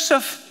to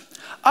Joseph,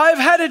 I've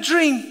had a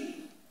dream,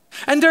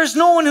 and there's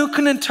no one who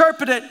can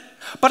interpret it.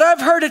 But I've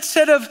heard it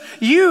said of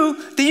you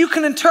that you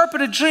can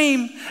interpret a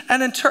dream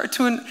and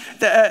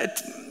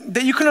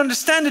that you can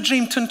understand a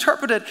dream to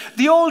interpret it.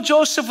 The old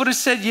Joseph would have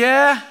said,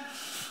 yeah,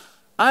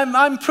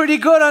 I'm pretty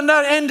good on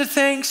that end of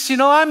things. You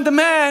know, I'm the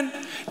man.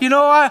 You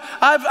know,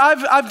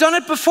 I've done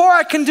it before.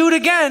 I can do it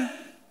again.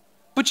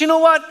 But you know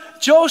what?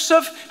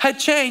 Joseph had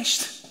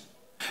changed.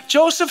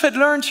 Joseph had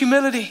learned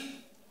humility.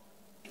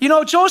 You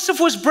know, Joseph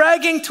was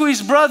bragging to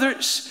his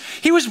brothers.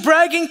 He was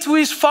bragging to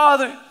his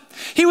father.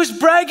 He was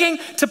bragging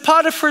to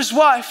Potiphar's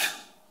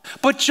wife.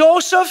 But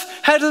Joseph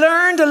had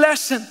learned a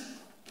lesson.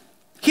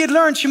 He had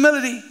learned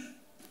humility.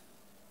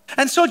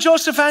 And so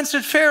Joseph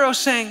answered Pharaoh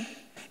saying,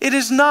 it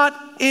is not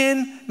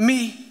in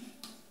me.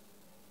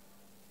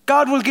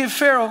 God will give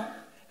Pharaoh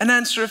an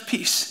answer of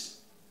peace.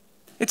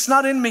 It's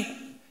not in me.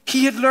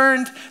 He had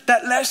learned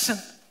that lesson.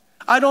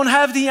 I don't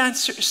have the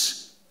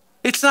answers.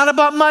 It's not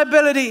about my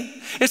ability.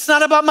 It's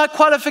not about my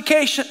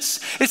qualifications.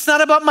 It's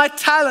not about my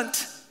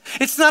talent.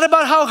 It's not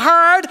about how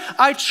hard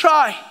I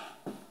try.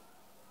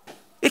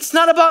 It's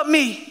not about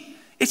me.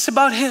 It's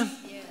about him.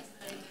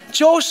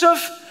 Joseph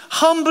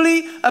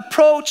humbly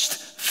approached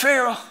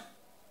Pharaoh.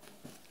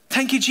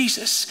 Thank you,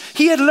 Jesus.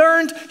 He had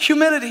learned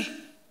humility.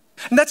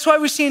 And that's why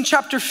we see in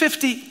chapter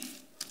 50,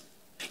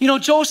 you know,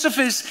 Joseph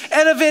is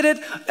elevated,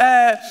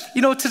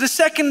 to the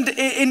second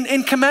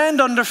in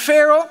command under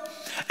Pharaoh.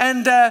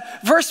 And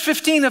verse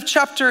 15,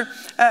 chapter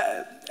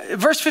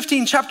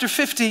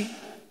 50.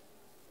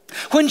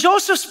 When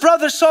Joseph's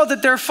brothers saw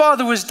that their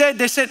father was dead,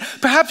 they said,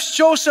 perhaps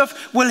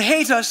Joseph will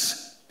hate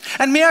us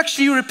and may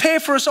actually repay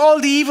for us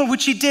all the evil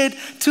which he did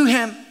to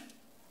him.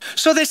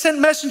 So they sent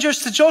messengers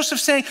to Joseph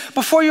saying,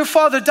 before your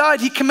father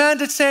died, he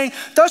commanded saying,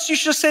 thus you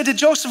shall say to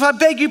Joseph, I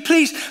beg you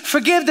please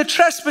forgive the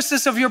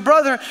trespasses of your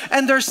brother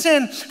and their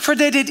sin, for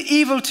they did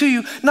evil to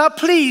you. Now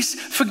please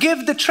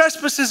forgive the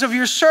trespasses of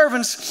your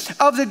servants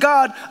of the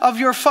God of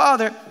your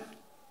father.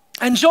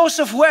 And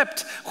Joseph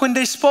wept when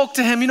they spoke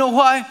to him. You know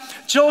why?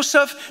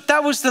 Joseph,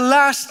 that was the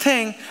last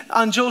thing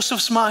on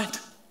Joseph's mind.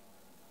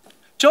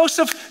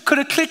 Joseph could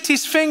have clicked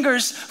his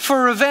fingers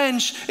for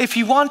revenge if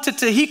he wanted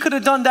to. He could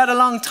have done that a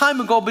long time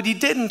ago, but he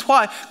didn't.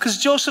 Why? Because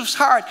Joseph's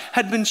heart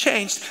had been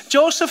changed.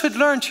 Joseph had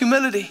learned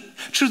humility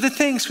through the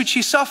things which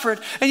he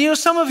suffered. And you know,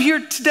 some of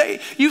you today,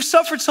 you've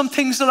suffered some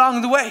things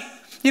along the way.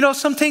 You know,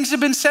 some things have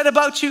been said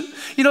about you.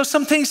 You know,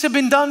 some things have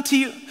been done to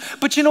you.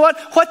 But you know what?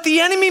 What the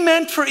enemy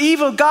meant for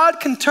evil,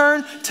 God can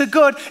turn to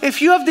good.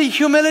 If you have the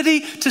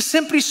humility to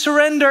simply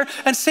surrender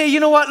and say, you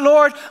know what,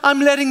 Lord, I'm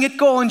letting it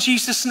go in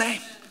Jesus' name.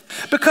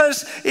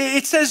 Because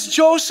it says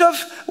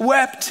Joseph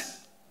wept.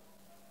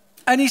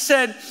 And he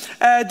said,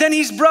 then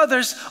his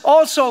brothers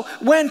also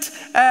went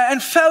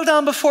and fell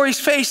down before his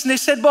face. And they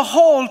said,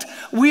 behold,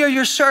 we are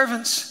your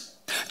servants.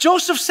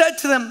 Joseph said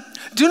to them,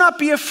 do not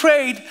be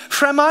afraid,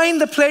 for am I in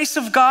the place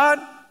of God?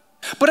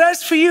 But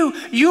as for you,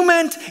 you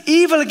meant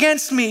evil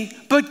against me,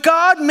 but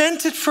God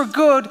meant it for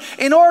good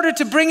in order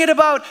to bring it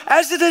about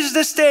as it is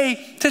this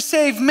day to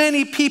save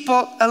many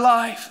people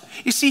alive.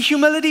 You see,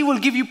 humility will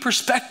give you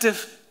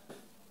perspective.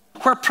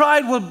 Where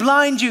pride will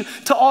blind you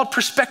to all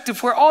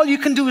perspective, where all you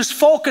can do is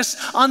focus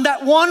on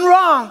that one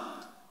wrong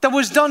that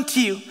was done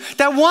to you,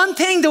 that one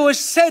thing that was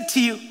said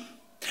to you.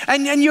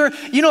 And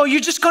you're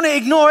just going to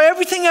ignore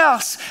everything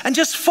else and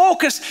just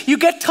focus. You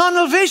get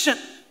tunnel vision.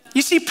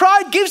 You see,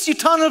 pride gives you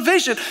tunnel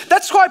vision.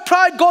 That's why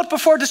pride goes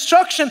before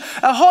destruction,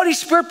 a Holy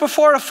Spirit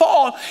before a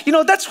fall. You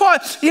know, that's why,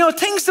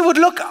 things that would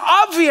look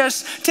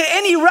obvious to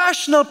any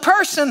rational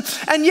person,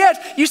 and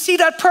yet you see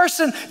that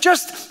person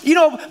just,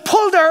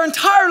 pull their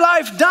entire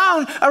life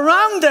down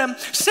around them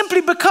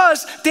simply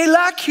because they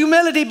lack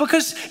humility,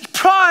 because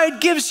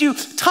pride gives you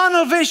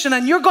tunnel vision,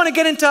 and you're going to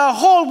get into a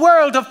whole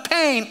world of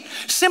pain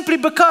simply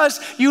because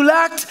you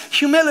lacked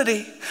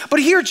humility. But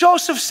here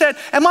Joseph said,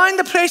 am I in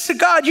the place of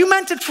God? You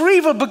meant it for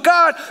evil, but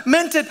God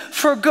meant it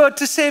for good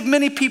to save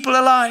many people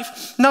alive.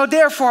 Now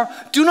therefore,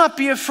 do not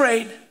be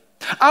afraid.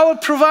 I will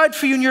provide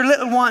for you and your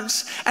little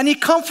ones. And he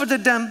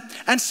comforted them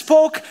and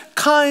spoke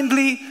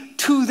kindly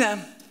to them.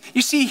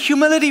 You see,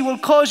 humility will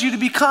cause you to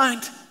be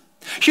kind.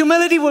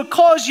 Humility will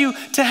cause you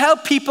to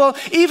help people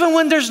even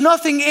when there's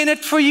nothing in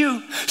it for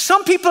you.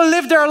 Some people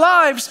live their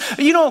lives,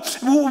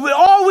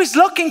 always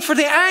looking for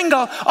the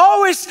angle,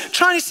 always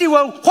trying to see,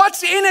 well,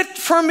 what's in it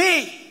for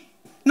me?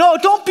 No,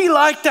 don't be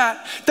like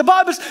that. The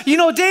Bible,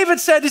 David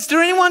said, is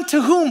there anyone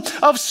to whom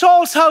of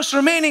Saul's house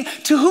remaining,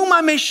 to whom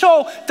I may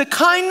show the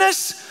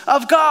kindness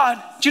of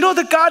God? Do you know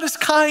that God is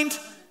kind?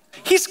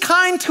 He's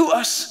kind to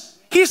us.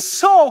 He's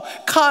so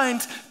kind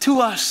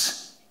to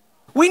us.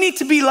 We need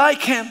to be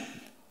like him.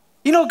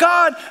 You know,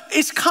 God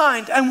is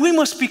kind, and we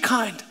must be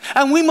kind,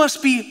 and we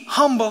must be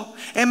humble.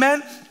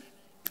 Amen.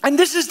 And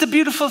this is the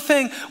beautiful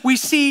thing we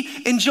see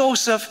in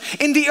Joseph.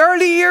 In the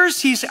early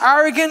years, he's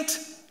arrogant,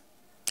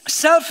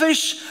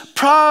 selfish,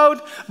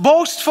 proud,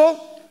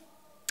 boastful,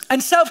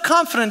 and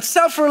self-confident,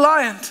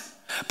 self-reliant.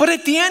 But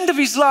at the end of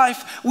his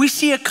life, we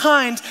see a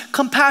kind,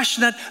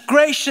 compassionate,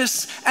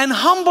 gracious, and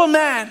humble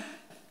man.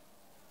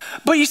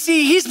 But you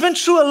see, he's been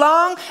through a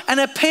long and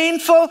a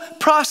painful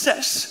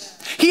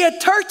process. He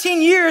had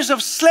 13 years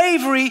of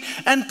slavery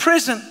and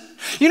prison.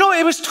 You know,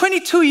 it was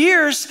 22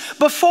 years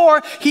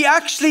before he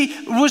actually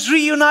was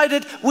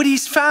reunited with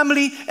his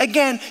family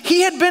again.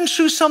 He had been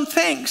through some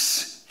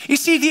things. You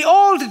see, the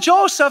old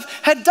Joseph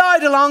had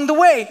died along the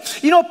way.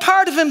 You know,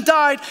 part of him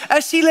died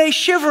as he lay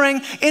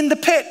shivering in the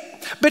pit,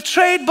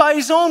 betrayed by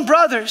his own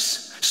brothers,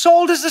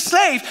 sold as a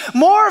slave.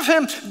 More of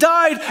him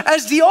died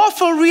as the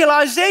awful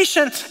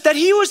realization that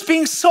he was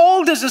being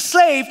sold as a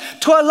slave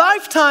to a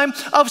lifetime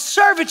of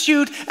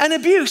servitude and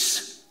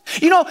abuse.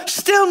 You know,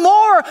 still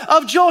more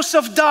of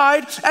Joseph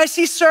died as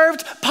he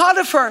served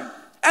Potiphar.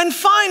 And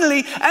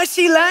finally, as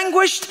he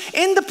languished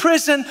in the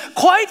prison,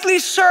 quietly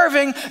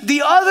serving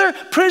the other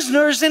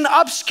prisoners in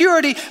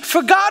obscurity,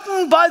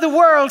 forgotten by the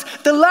world,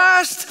 the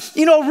last,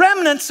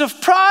 remnants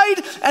of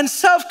pride and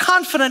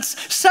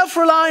self-confidence,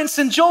 self-reliance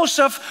in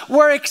Joseph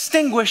were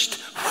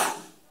extinguished.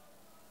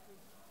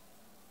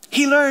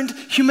 He learned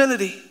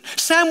humility.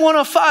 Psalm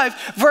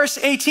 105, verse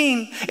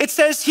 18, it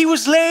says, he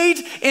was laid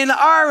in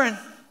iron.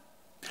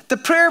 The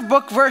prayer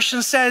book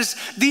version says,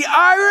 the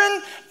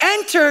iron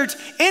entered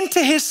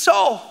into his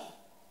soul.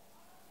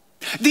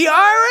 The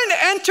iron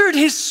entered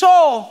his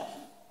soul,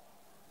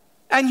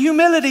 and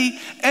humility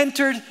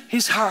entered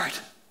his heart.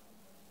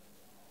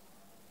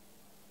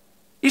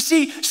 You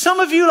see, some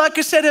of you, like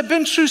I said, have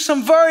been through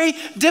some very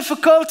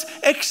difficult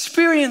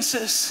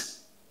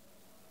experiences.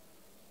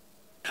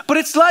 But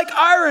it's like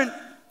iron.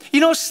 You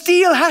know,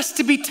 steel has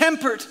to be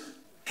tempered.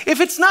 If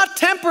it's not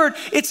tempered,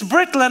 it's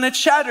brittle and it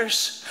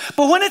shatters.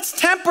 But when it's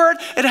tempered,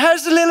 it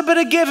has a little bit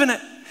of give in it.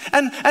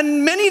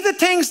 And many of the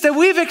things that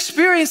we've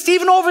experienced,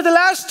 even over the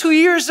last 2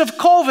 years of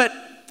COVID,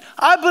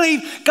 I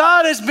believe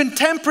God has been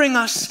tempering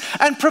us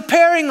and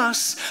preparing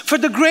us for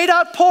the great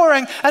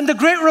outpouring and the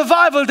great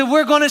revival that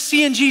we're going to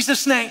see in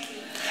Jesus' name.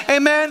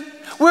 Amen.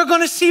 We're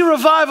going to see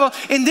revival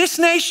in this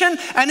nation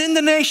and in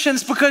the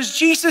nations because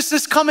Jesus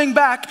is coming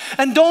back.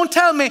 And don't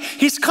tell me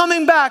he's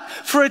coming back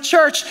for a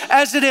church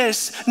as it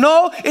is.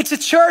 No, it's a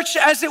church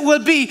as it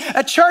will be.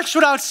 A church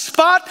without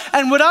spot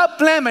and without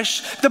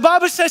blemish. The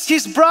Bible says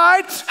his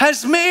bride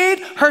has made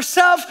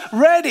herself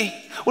ready.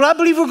 Well, I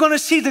believe we're going to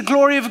see the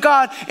glory of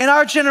God in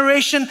our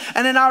generation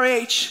and in our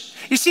age.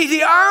 You see,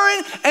 the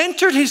iron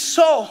entered his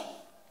soul.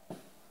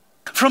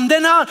 From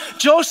then on,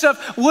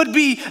 Joseph would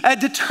be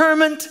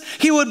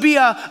he would be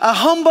a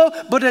humble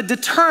but a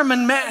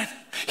determined man.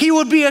 He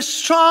would be a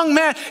strong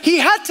man. He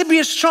had to be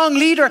a strong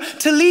leader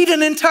to lead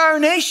an entire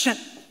nation.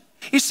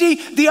 You see,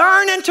 the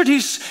iron entered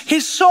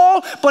his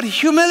soul, but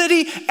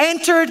humility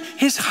entered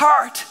his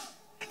heart.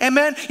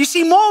 Amen. You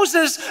see,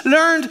 Moses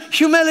learned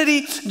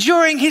humility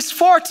during his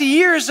 40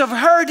 years of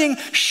herding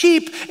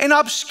sheep in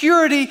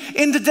obscurity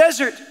in the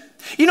desert.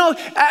 You know,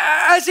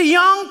 as a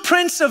young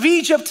prince of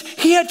Egypt,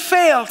 he had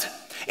failed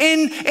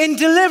in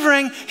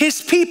delivering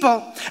his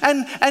people.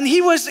 And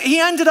he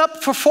ended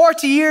up for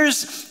 40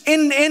 years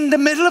in the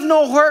middle of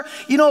nowhere,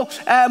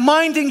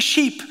 minding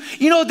sheep.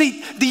 You know,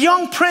 the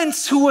young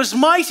prince who was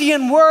mighty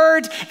in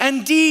word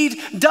and deed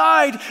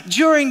died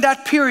during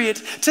that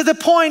period, to the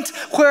point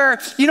where,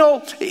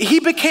 he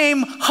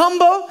became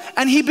humble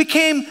and he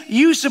became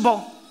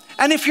usable.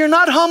 And if you're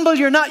not humble,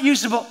 you're not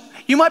usable.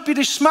 You might be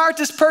the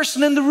smartest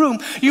person in the room.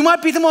 You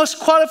might be the most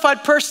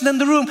qualified person in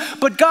the room,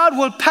 but God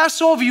will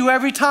pass over you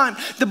every time.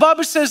 The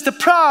Bible says the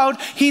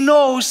proud he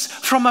knows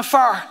from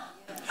afar.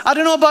 I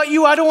don't know about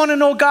you. I don't want to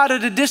know God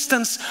at a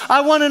distance. I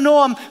want to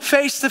know him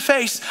face to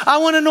face. I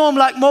want to know him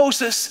like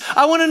Moses.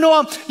 I want to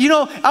know him,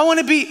 I want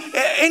to be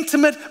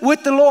intimate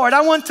with the Lord.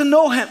 I want to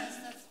know him.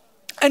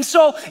 And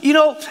so,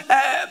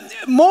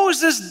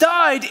 Moses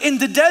died in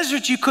the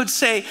desert, you could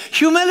say.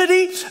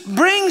 Humility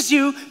brings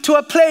you to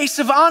a place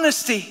of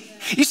honesty.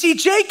 You see,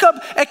 Jacob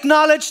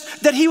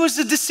acknowledged that he was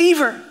a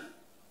deceiver.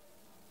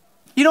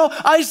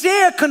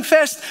 Isaiah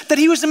confessed that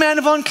he was a man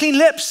of unclean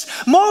lips.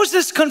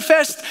 Moses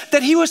confessed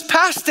that he was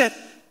past it.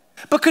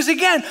 Because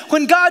again,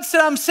 when God said,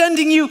 I'm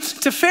sending you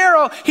to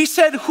Pharaoh, he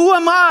said, who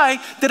am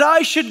I that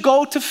I should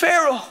go to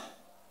Pharaoh?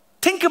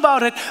 Think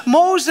about it.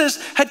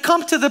 Moses had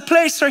come to the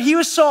place where he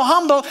was so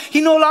humble,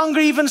 he no longer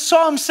even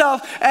saw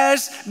himself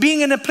as being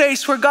in a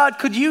place where God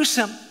could use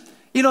him.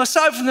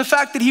 Aside from the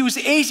fact that he was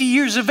 80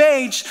 years of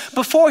age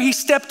before he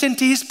stepped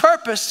into his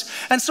purpose.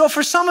 And so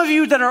for some of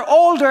you that are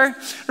older,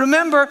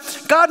 remember,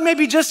 God may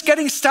be just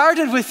getting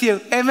started with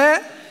you.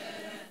 Amen?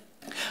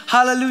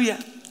 Hallelujah.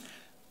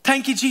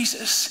 Thank you,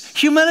 Jesus.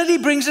 Humility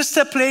brings us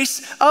to a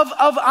place of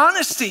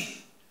honesty.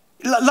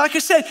 Like I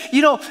said,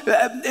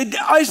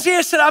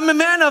 Isaiah said, I'm a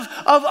man of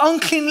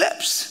unclean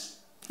lips.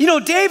 You know,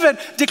 David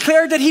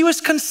declared that he was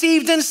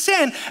conceived in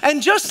sin.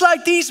 And just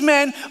like these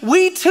men,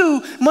 we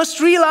too must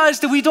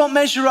realize that we don't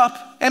measure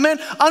up. Amen.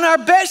 On our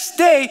best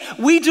day,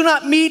 we do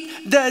not meet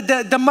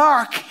the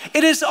mark.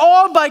 It is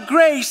all by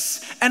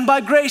grace and by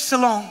grace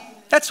alone.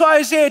 That's why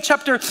Isaiah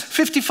chapter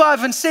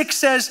 55 and 6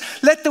 says,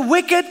 let the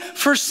wicked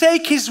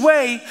forsake his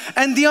way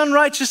and the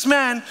unrighteous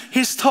man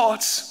his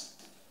thoughts.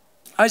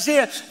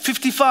 Isaiah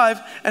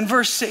 55 and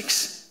verse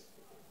 6.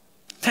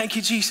 Thank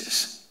you,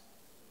 Jesus.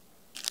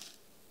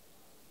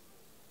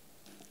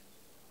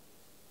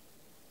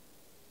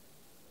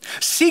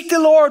 Seek the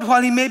Lord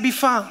while he may be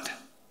found.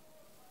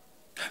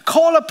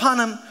 Call upon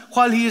him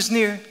while he is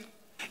near.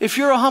 If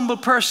you're a humble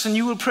person,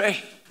 you will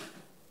pray.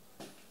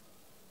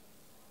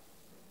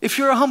 If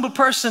you're a humble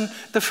person,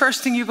 the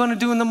first thing you're going to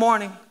do in the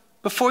morning,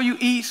 before you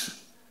eat,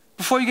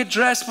 before you get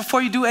dressed,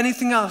 before you do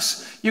anything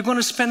else, you're going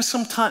to spend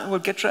some time, well,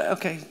 get dressed,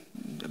 okay,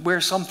 wear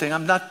something.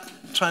 I'm not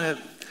trying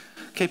to,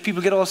 okay,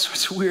 people get all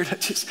sorts of weird.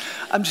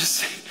 I'm just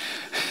saying,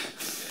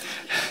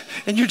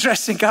 in your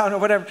dressing gown or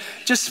whatever,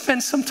 just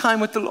spend some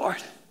time with the Lord.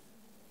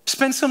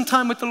 Spend some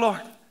time with the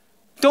Lord.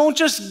 Don't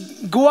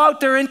just go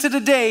out there into the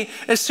day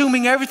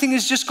assuming everything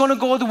is just going to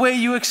go the way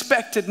you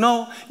expected.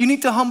 No, you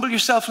need to humble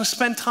yourself and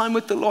spend time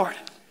with the Lord.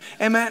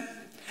 Amen.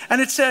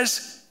 And it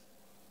says,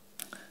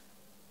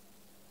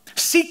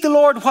 seek the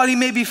Lord while he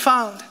may be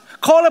found.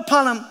 Call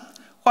upon him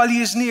while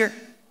he is near.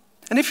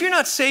 And if you're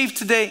not saved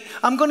today,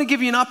 I'm going to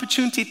give you an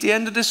opportunity at the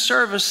end of this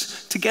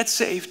service to get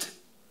saved,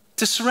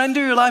 to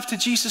surrender your life to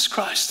Jesus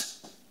Christ.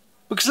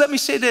 Because let me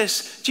say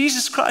this,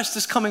 Jesus Christ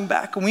is coming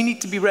back and we need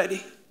to be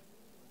ready.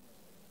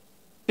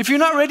 If you're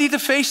not ready to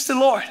face the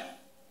Lord,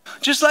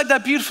 just like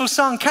that beautiful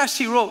song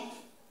Cassie wrote,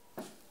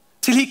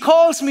 till he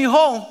calls me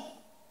home,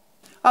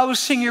 I will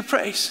sing your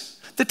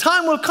praise. The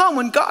time will come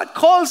when God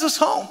calls us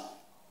home.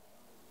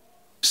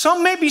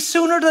 Some may be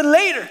sooner than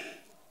later.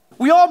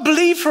 We all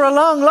believe for a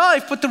long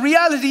life, but the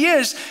reality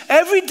is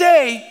every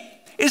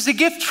day is a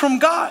gift from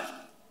God.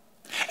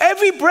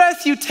 Every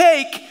breath you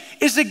take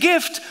is a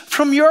gift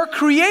from your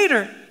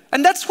Creator.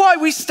 And that's why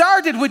we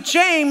started with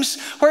James,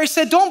 where he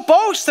said, don't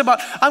boast about,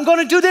 I'm going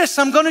to do this,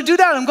 I'm going to do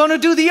that, I'm going to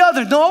do the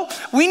other. No,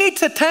 we need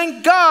to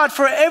thank God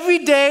for every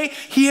day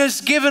he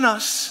has given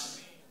us.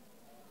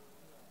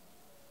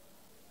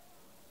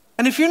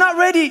 And if you're not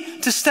ready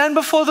to stand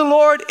before the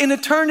Lord in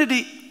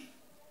eternity,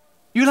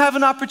 you'll have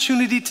an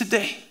opportunity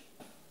today.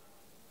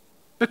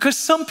 Because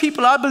some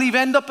people, I believe,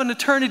 end up in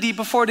eternity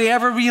before they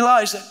ever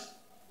realize it.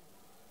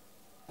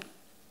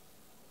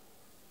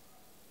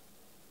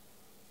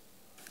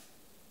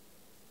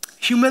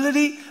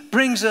 Humility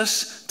brings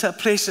us to a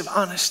place of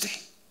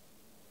honesty.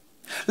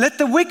 Let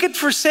the wicked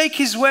forsake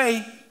his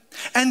way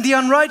and the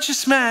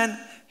unrighteous man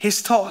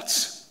his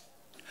thoughts.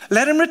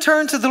 Let him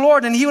return to the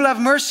Lord and he will have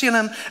mercy on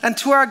him, and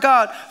to our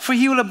God, for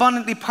he will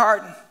abundantly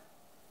pardon.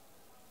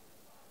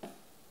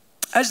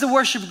 As the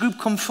worship group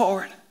come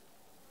forward,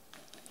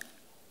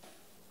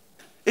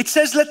 it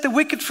says, let the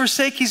wicked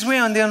forsake his way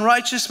and the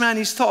unrighteous man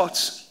his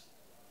thoughts.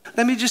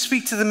 Let me just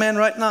speak to the men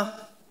right now.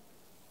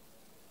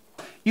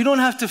 You don't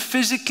have to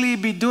physically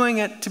be doing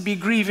it to be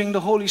grieving the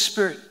Holy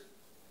Spirit.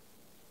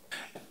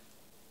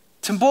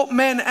 To both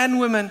men and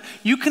women,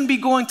 you can be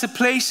going to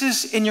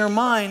places in your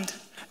mind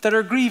that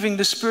are grieving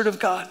the Spirit of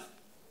God.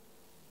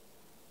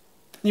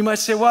 You might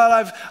say,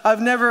 well,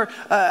 I've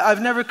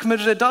never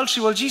committed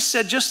adultery. Well, Jesus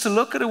said just to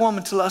look at a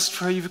woman to lust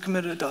for her, you've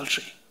committed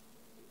adultery.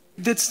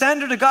 The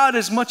standard of God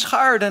is much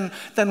higher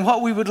than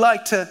what we would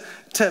like to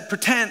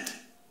pretend.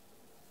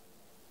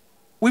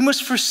 We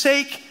must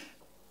forsake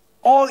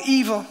all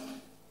evil.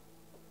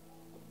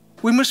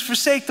 We must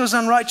forsake those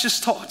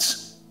unrighteous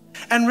thoughts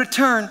and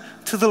return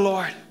to the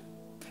Lord.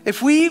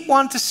 If we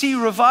want to see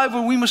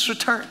revival, we must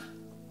return.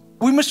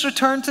 We must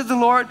return to the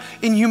Lord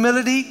in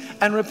humility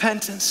and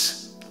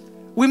repentance.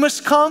 We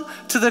must come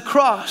to the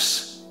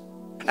cross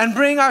and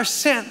bring our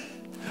sin,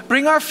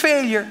 bring our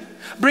failure,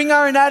 bring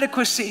our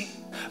inadequacy,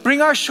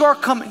 bring our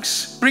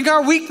shortcomings, bring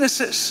our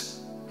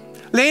weaknesses,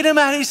 lay them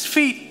at his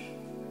feet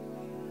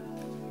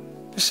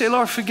and say,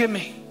 Lord, forgive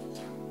me.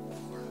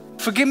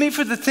 Forgive me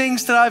for the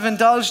things that I've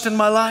indulged in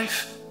my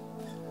life.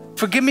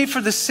 Forgive me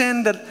for the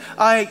sin that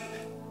I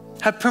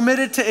have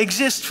permitted to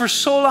exist for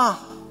so long.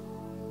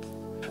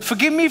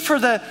 Forgive me for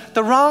the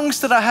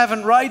wrongs that I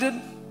haven't righted.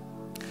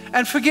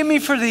 And forgive me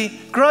for the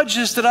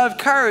grudges that I've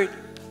carried.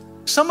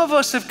 Some of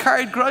us have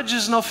carried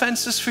grudges and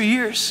offenses for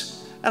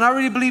years. And I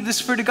really believe the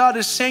Spirit of God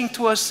is saying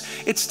to us,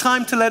 it's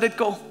time to let it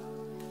go.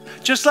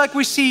 Just like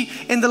we see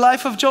in the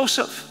life of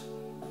Joseph.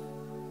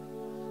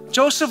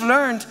 Joseph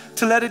learned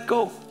to let it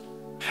go.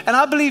 And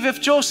I believe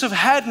if Joseph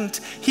hadn't,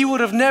 he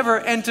would have never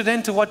entered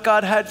into what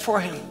God had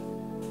for him.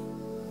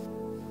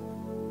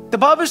 The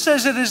Bible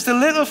says it is the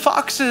little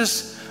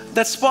foxes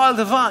that spoil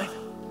the vine.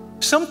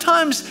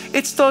 Sometimes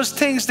it's those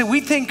things that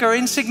we think are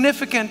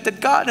insignificant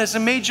that God has a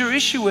major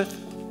issue with.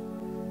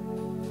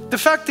 The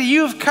fact that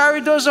you have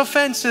carried those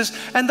offenses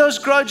and those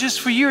grudges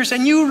for years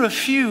and you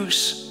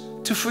refuse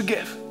to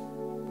forgive.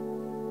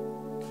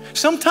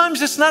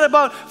 Sometimes it's not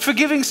about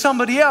forgiving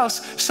somebody else.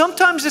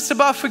 Sometimes it's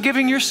about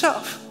forgiving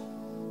yourself.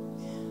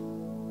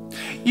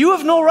 You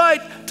have no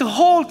right to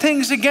hold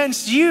things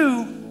against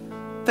you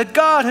that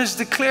God has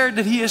declared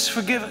that He has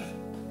forgiven.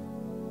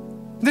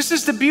 This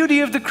is the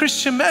beauty of the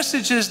Christian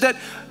message, is that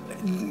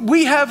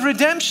we have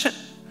redemption.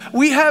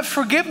 We have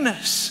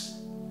forgiveness.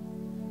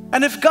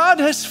 And if God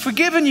has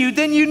forgiven you,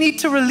 then you need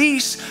to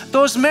release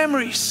those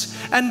memories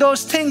and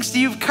those things that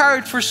you've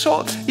carried for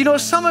so. You know,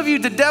 some of you,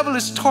 the devil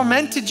has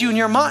tormented you in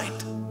your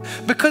mind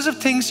because of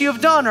things you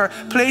have done, or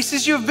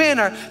places you've been,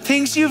 or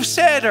things you've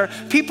said, or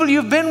people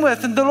you've been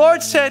with. And the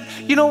Lord said,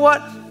 you know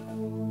what?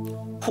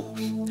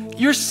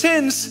 Your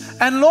sins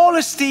and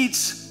lawless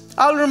deeds,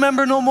 I'll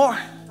remember no more.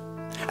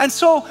 And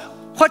so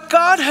what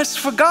God has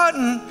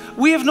forgotten,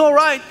 we have no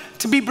right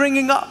to be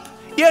bringing up.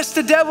 Yes,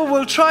 the devil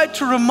will try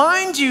to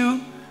remind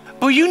you,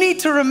 but you need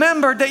to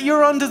remember that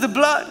you're under the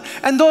blood,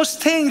 and those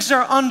things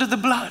are under the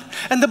blood.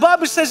 And the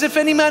Bible says, if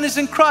any man is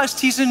in Christ,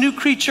 he's a new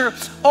creature.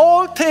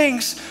 All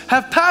things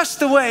have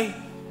passed away.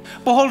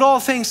 Behold, all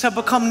things have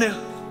become new.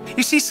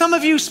 You see, some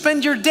of you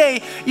spend your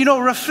day, you know,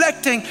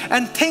 reflecting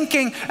and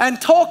thinking and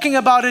talking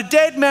about a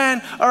dead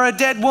man or a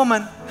dead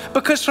woman.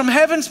 Because from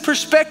heaven's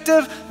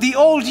perspective, the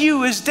old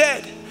you is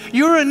dead.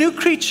 You're a new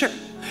creature.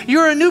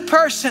 You're a new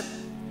person.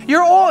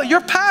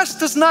 Your past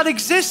does not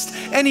exist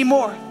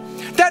anymore.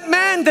 That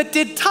man that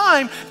did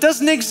time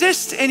doesn't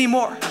exist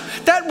anymore.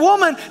 That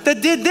woman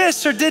that did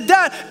this or did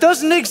that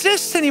doesn't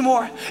exist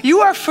anymore.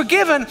 You are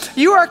forgiven.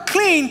 You are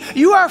clean.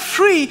 You are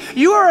free.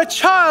 You are a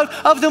child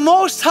of the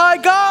Most High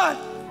God.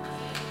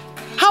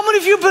 How many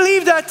of you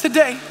believe that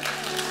today?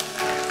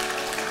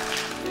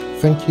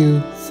 Thank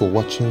you for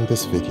watching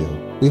this video.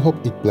 We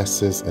hope it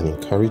blesses and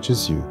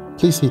encourages you.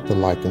 Please hit the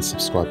like and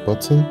subscribe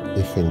button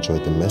if you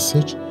enjoyed the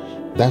message.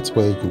 That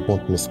way you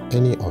won't miss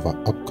any of our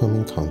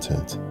upcoming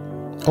content.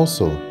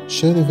 Also,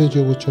 share the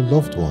video with your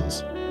loved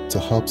ones to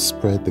help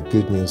spread the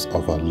good news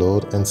of our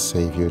Lord and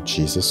Savior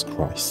Jesus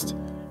Christ.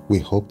 We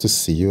hope to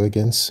see you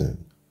again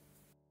soon.